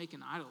not going to make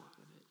an idol out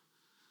of it.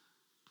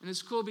 And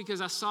it's cool because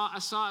I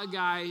saw a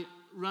guy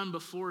run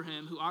before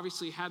him who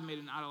obviously had made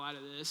an idol out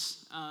of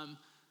this.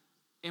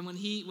 And when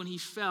he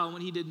fell,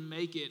 when he didn't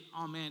make it,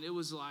 oh man, it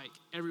was like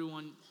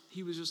everyone,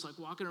 he was just like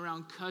walking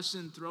around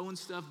cussing, throwing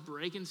stuff,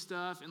 breaking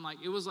stuff. And like,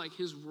 it was like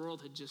his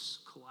world had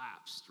just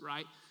collapsed,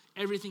 right?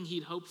 Everything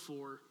he'd hoped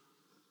for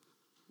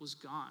was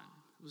gone.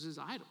 It was his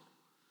idol.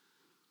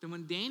 Then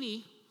when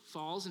Danny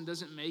falls and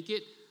doesn't make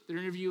it, they're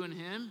interviewing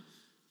him.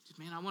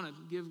 man, I want to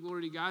give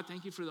glory to God.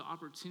 Thank you for the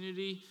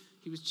opportunity.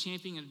 He was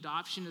championing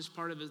adoption as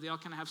part of it. They all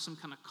kind of have some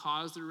kind of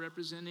cause they're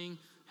representing.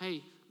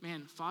 Hey,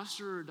 man,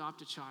 foster or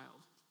adopt a child.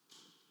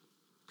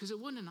 Because it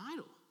wasn't an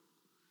idol.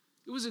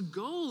 It was a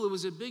goal. It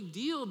was a big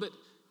deal, but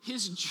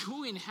his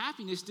joy and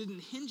happiness didn't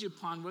hinge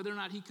upon whether or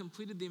not he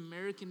completed the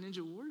American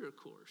Ninja Warrior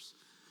course.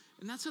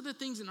 And that's other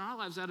things in our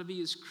lives ought to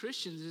be as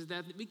Christians, is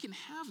that we can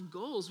have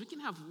goals, we can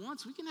have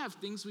wants, we can have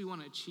things we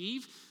want to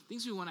achieve,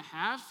 things we want to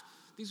have,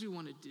 things we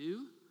want to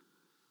do.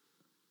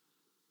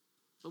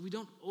 But we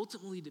don't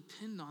ultimately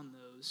depend on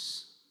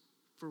those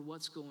for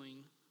what's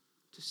going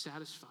to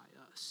satisfy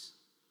us.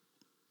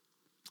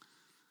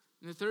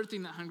 And the third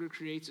thing that hunger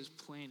creates is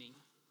planning.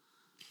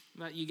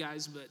 About you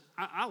guys, but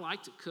I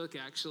like to cook,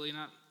 actually, and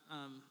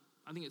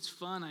I think it's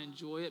fun, I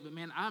enjoy it, but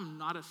man, I'm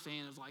not a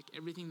fan of like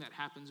everything that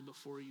happens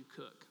before you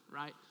cook,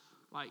 right?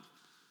 Like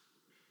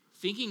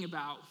thinking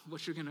about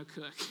what you're gonna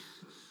cook,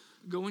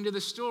 going to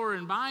the store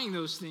and buying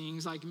those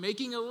things, like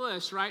making a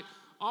list, right?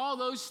 All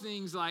those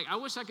things, like I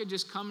wish I could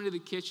just come into the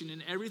kitchen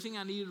and everything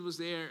I needed was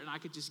there and I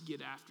could just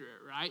get after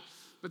it, right?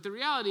 But the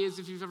reality is,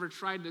 if you've ever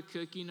tried to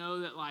cook, you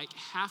know that like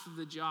half of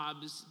the job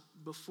is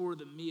before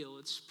the meal.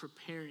 It's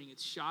preparing,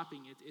 it's shopping,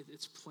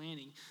 it's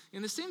planning.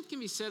 And the same can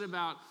be said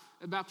about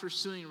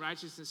pursuing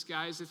righteousness,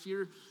 guys. If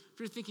you're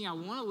thinking, I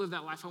want to live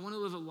that life, I want to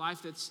live a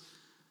life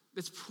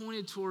that's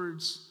pointed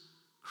towards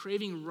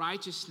craving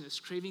righteousness,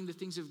 craving the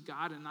things of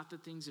God and not the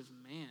things of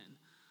man,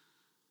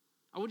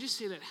 I would just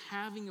say that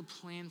having a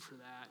plan for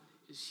that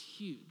is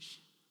huge.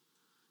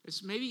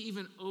 It's maybe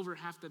even over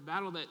half the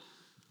battle. That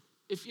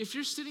if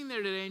you're sitting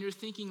there today and you're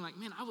thinking like,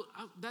 man,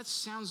 that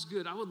sounds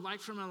good. I would like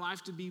for my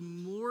life to be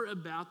more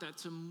about that,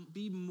 to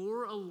be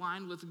more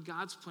aligned with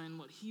God's plan,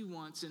 what he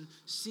wants, and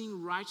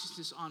seeing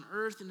righteousness on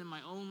earth and in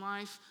my own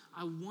life.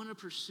 I want to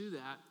pursue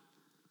that.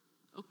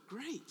 Oh,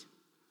 great.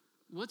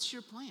 What's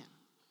your plan?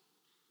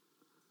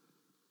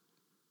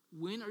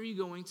 When are you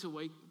going to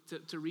wake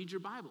to read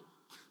your Bible?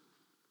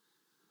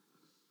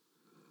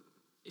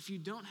 If you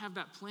don't have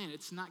that plan,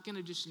 it's not going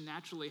to just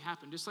naturally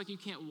happen. Just like you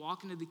can't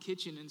walk into the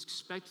kitchen and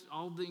expect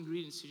all the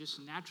ingredients to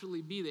just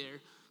naturally be there,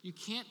 you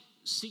can't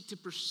seek to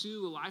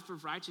pursue a life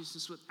of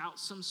righteousness without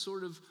some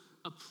sort of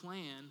a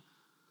plan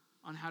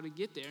on how to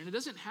get there. And it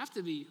doesn't have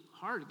to be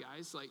hard,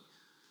 guys. So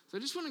I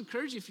just want to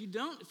encourage you, if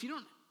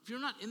you're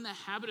not in the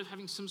habit of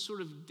having some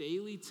sort of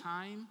daily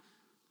time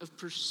of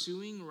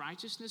pursuing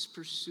righteousness,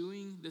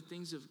 pursuing the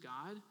things of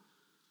God,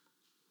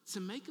 to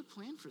make a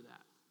plan for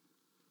that.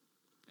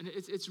 And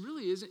it's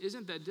really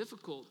isn't that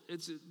difficult.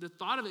 The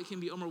thought of it can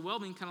be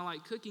overwhelming, kind of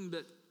like cooking,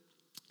 but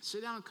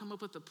sit down and come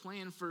up with a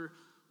plan for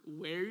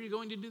where you're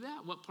going to do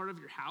that, what part of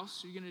your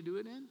house you're going to do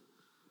it in,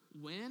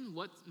 when,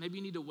 maybe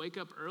you need to wake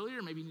up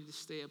earlier, maybe you need to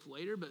stay up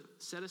later, but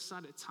set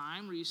aside a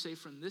time where you say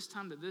from this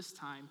time to this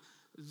time,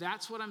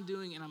 that's what I'm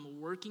doing and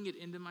I'm working it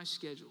into my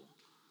schedule.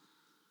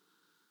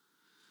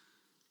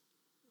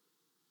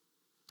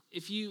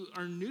 If you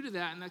are new to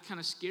that and that kind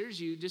of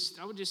scares you,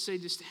 I would just say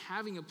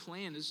having a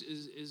plan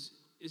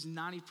is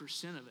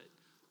 90% of it.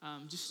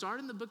 Just start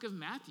in the book of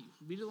Matthew.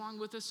 Read along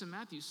with us in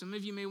Matthew. Some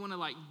of you may want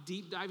to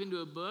deep dive into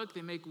a book.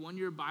 They make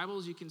one-year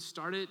Bibles. You can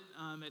start it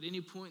at any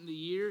point in the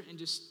year,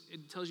 and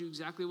it tells you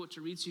exactly what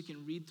to read, so you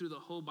can read through the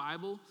whole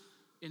Bible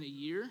in a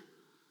year.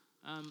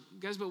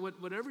 Guys, but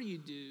whatever you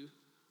do,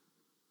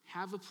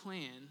 have a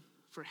plan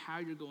for how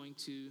you're going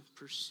to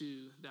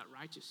pursue that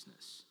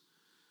righteousness.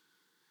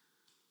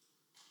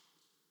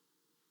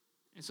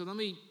 And so let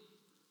me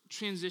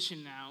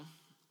transition now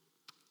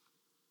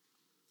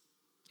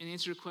and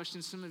answer a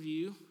question some of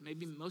you,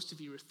 maybe most of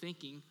you, are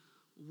thinking,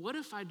 what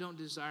if I don't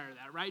desire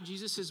that, right?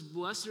 Jesus says,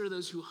 blessed are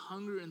those who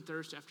hunger and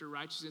thirst after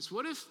righteousness.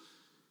 What if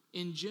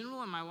in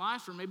general in my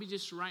life, or maybe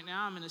just right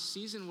now, I'm in a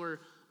season where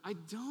I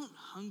don't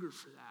hunger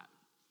for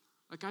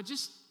that? I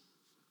just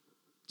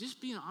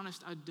being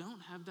honest, I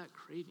don't have that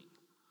craving.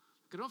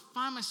 I don't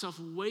find myself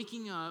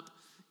waking up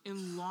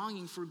and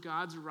longing for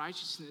God's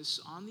righteousness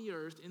on the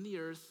earth, in the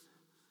earth,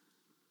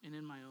 and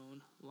in my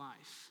own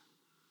life.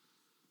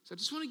 So I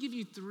just want to give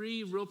you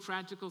 3 real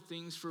practical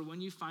things for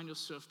when you find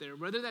yourself there.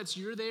 Whether that's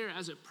you're there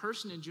as a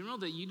person in general,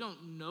 that you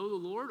don't know the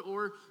Lord,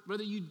 or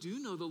whether you do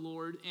know the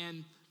Lord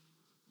and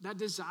that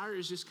desire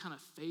is just kind of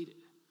faded.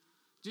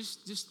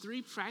 Just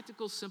 3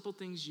 practical, simple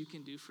things you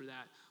can do for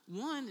that.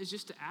 One is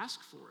just to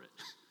ask for it,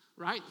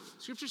 right?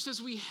 Scripture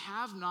says we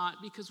have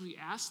not because we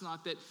ask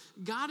not. That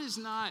God is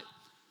not,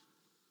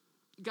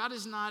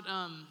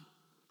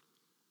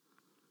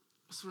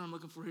 what's what I'm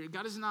looking for here?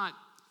 God is not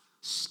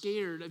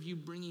scared of you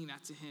bringing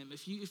that to him.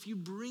 If you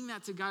bring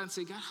that to God and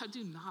say, God, I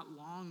do not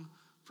long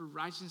for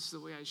righteousness the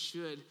way I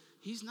should,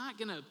 he's not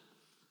gonna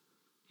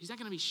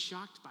be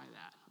shocked by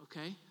that,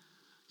 okay?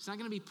 He's not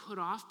gonna be put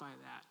off by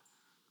that.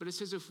 But it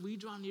says if we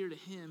draw near to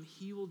him,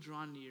 he will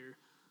draw near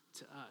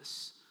to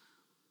us.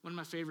 One of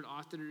my favorite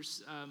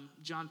authors,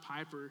 John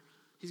Piper,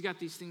 he's got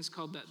these things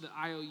called the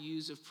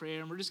IOUs of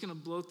prayer, and we're just gonna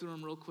blow through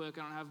them real quick.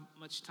 I don't have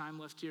much time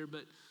left here,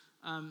 but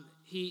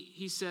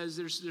he says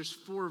there's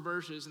 4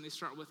 verses, and they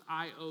start with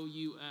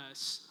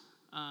IOUS,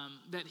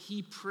 that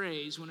he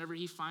prays whenever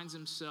he finds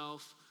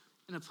himself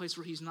in a place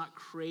where he's not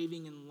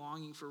craving and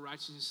longing for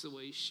righteousness the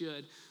way he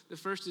should. The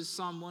first is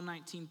Psalm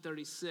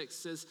 119:36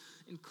 says,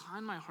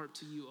 "Incline my heart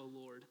to you, O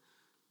Lord,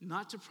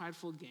 not to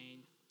prideful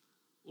gain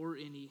or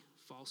any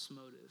false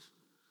motive."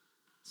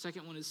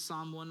 Second one is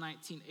Psalm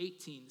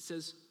 119:18. It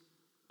says,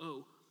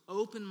 "Oh,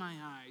 open my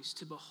eyes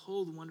to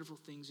behold wonderful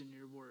things in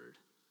your word."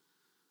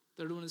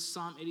 Third one is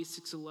Psalm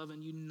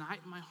 86:11.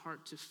 "Unite my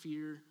heart to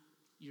fear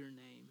your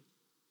name."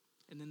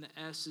 And then the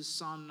S is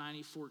Psalm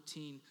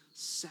 90:14.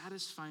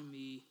 "Satisfy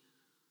me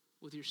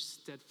with your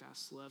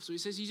steadfast love." So he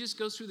says he just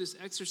goes through this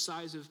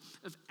exercise of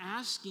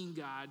asking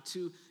God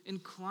to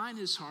incline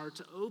his heart,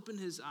 to open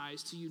his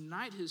eyes, to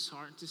unite his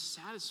heart, and to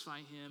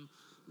satisfy him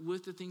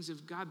with the things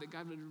of God, that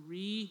God would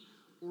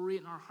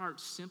reorient our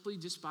hearts simply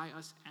just by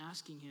us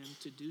asking him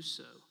to do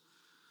so.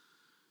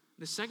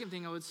 The second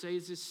thing I would say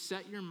is just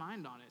set your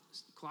mind on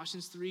it.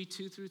 Colossians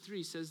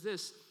 3:2-3 says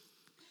this,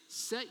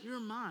 "Set your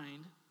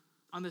mind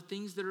on the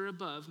things that are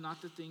above,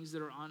 not the things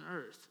that are on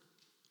earth.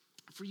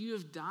 For you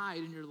have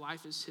died and your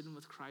life is hidden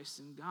with Christ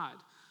in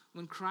God.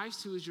 When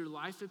Christ, who is your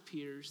life,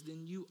 appears,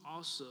 then you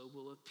also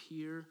will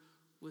appear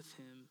with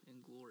him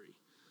in glory."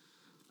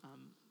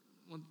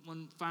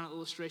 One final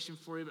illustration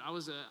for you, but I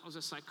was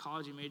a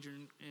psychology major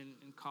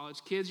in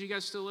college. Kids, you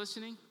guys still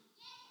listening?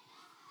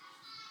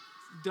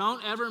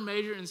 Don't ever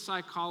major in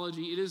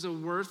psychology. It is a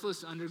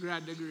worthless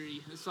undergrad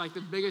degree. It's like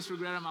the biggest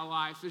regret of my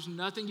life. There's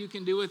nothing you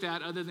can do with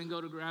that other than go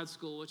to grad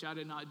school, which I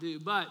did not do.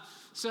 But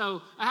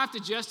so I have to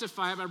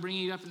justify it by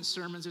bringing it up in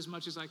sermons as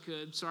much as I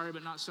could. Sorry,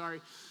 but not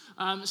sorry.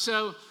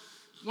 So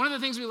one of the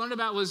things we learned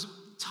about was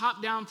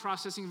top-down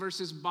processing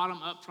versus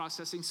bottom-up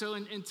processing. So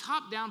in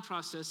top-down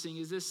processing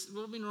is this,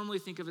 what we normally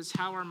think of as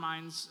how our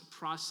minds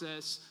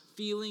process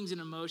feelings and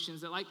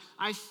emotions, that like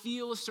I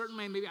feel a certain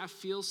way, maybe I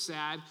feel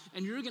sad,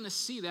 and you're going to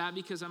see that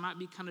because I might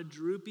be kind of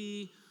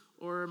droopy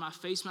or my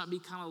face might be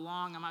kind of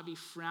long, I might be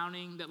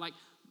frowning, that like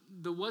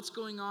the what's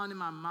going on in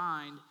my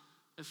mind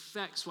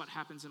affects what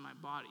happens in my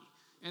body.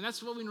 And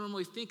that's what we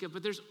normally think of,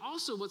 but there's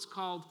also what's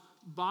called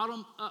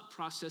bottom-up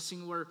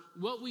processing, where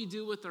what we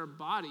do with our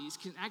bodies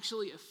can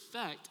actually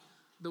affect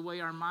the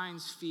way our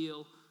minds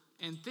feel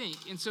and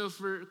think. And so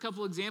for a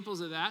couple examples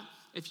of that,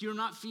 if you're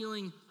not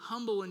feeling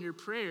humble in your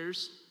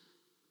prayers,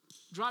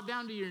 drop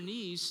down to your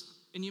knees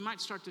and you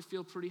might start to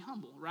feel pretty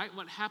humble, right?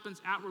 What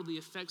happens outwardly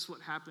affects what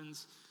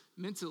happens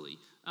mentally.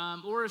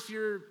 Or if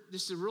you're,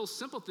 just a real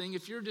simple thing,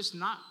 if you're just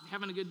not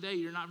having a good day,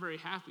 you're not very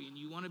happy and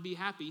you want to be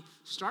happy,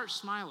 start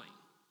smiling,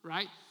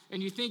 right?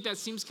 And you think that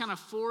seems kind of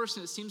forced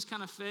and it seems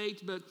kind of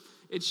faked, but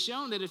it's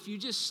shown that if you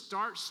just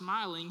start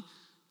smiling,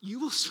 you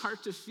will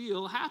start to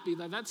feel happy.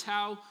 That's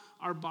how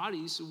our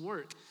bodies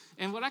work.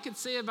 And what I could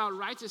say about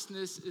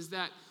righteousness is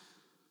that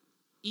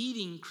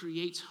eating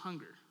creates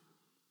hunger.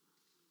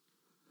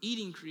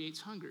 Eating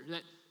creates hunger.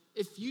 That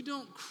if you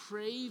don't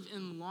crave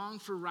and long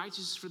for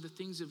righteousness, for the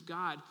things of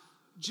God,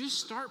 just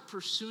start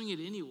pursuing it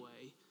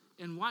anyway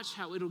and watch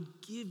how it'll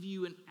give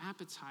you an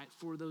appetite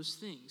for those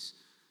things.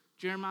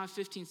 Jeremiah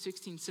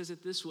 15:16 says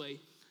it this way,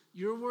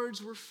 "Your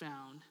words were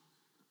found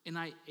and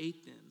I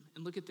ate them."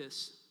 And look at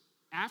this.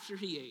 After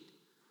he ate,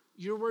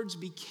 "Your words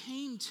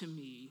became to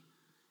me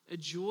a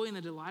joy and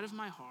the delight of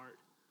my heart,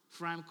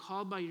 for I am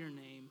called by your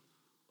name,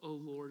 O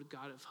Lord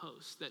God of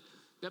hosts."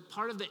 That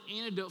part of the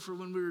antidote for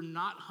when we're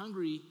not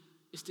hungry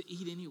is to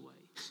eat anyway,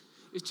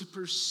 is to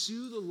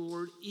pursue the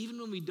Lord even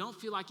when we don't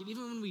feel like it,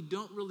 even when we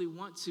don't really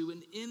want to.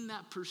 And in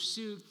that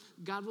pursuit,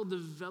 God will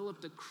develop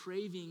the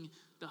craving,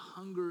 the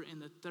hunger,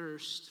 and the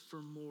thirst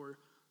for more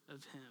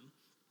of him.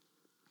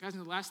 Guys,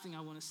 and the last thing I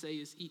want to say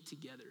is eat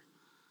together.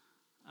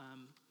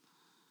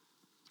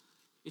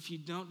 If you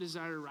don't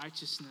desire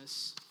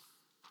righteousness,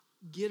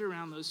 get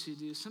around those who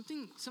do.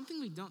 Something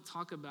we don't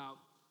talk about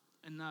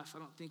enough, I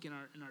don't think, in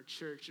our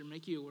church, or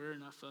make you aware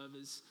enough of,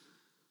 is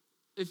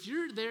if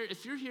you're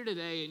here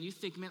today and you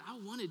think, man, I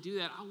want to do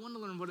that, I want to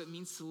learn what it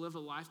means to live a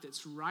life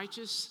that's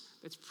righteous,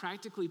 that's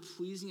practically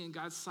pleasing in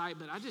God's sight,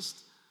 but I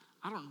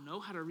don't know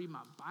how to read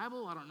my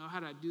Bible, I don't know how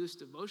to do this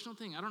devotional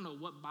thing, I don't know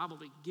what Bible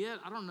to get,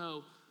 I don't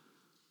know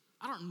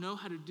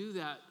how to do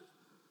that.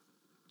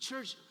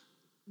 Church,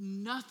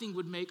 nothing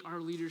would make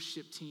our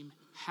leadership team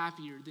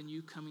happier than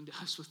you coming to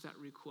us with that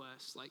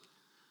request. Like,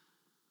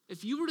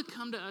 if you were to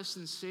come to us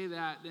and say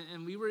that,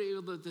 and we were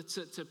able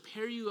to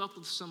pair you up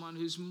with someone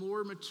who's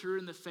more mature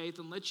in the faith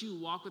and let you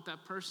walk with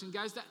that person,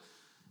 guys,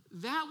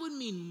 that would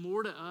mean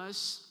more to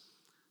us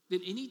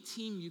than any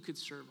team you could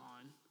serve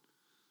on,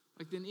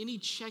 like than any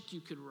check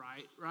you could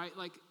write, right?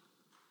 Like,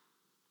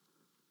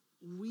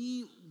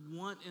 we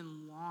want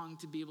and long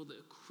to be able to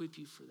equip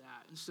you for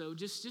that. And so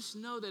just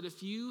know that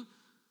if you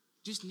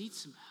just need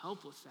some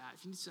help with that,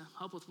 if you need some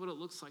help with what it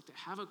looks like to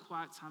have a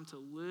quiet time to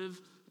live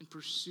and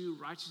pursue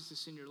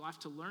righteousness in your life,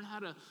 to learn how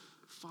to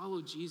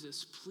follow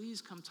Jesus, please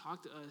come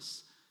talk to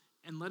us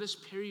and let us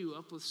pair you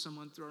up with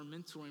someone through our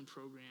mentoring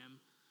program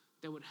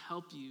that would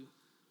help you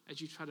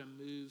as you try to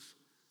move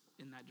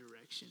in that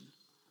direction.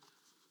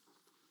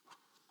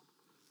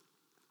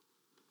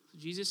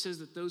 Jesus says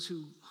that those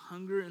who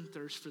hunger and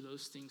thirst for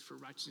those things for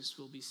righteousness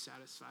will be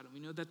satisfied. And we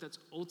know that that's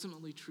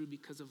ultimately true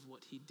because of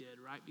what he did,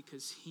 right?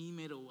 Because he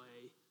made a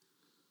way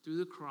through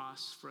the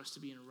cross for us to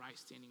be in right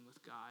standing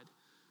with God.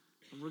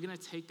 And we're going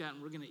to take that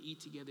and we're going to eat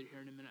together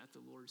here in a minute at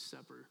the Lord's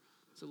Supper.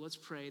 So let's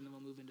pray and then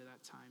we'll move into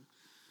that time.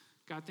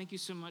 God, thank you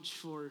so much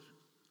for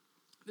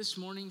this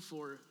morning,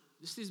 for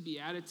just these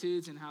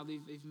Beatitudes and how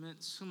they've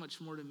meant so much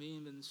more to me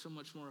and been so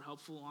much more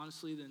helpful,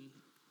 honestly,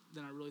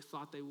 than I really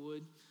thought they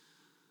would.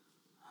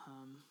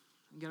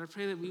 And God, I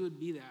pray that we would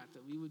be that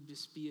we would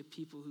just be a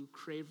people who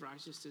crave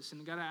righteousness.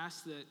 And God, I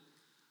ask that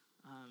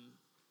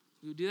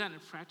we would do that in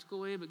a practical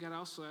way, but God, I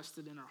also ask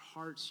that in our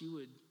hearts you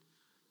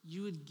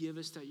would give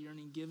us that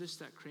yearning, give us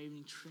that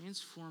craving,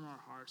 transform our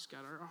hearts.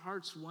 God, our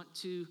hearts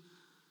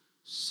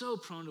so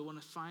prone to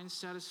want to find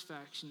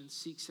satisfaction and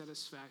seek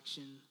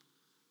satisfaction,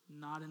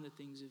 not in the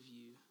things of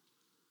you.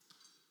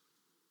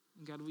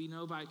 And God, we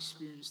know by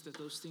experience that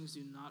those things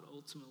do not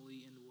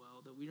ultimately end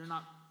well, that we are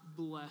not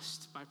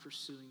blessed by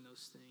pursuing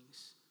those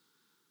things.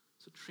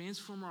 So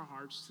transform our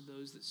hearts to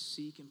those that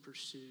seek and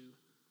pursue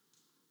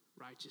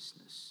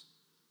righteousness.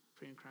 I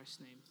pray in Christ's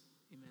name,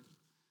 amen.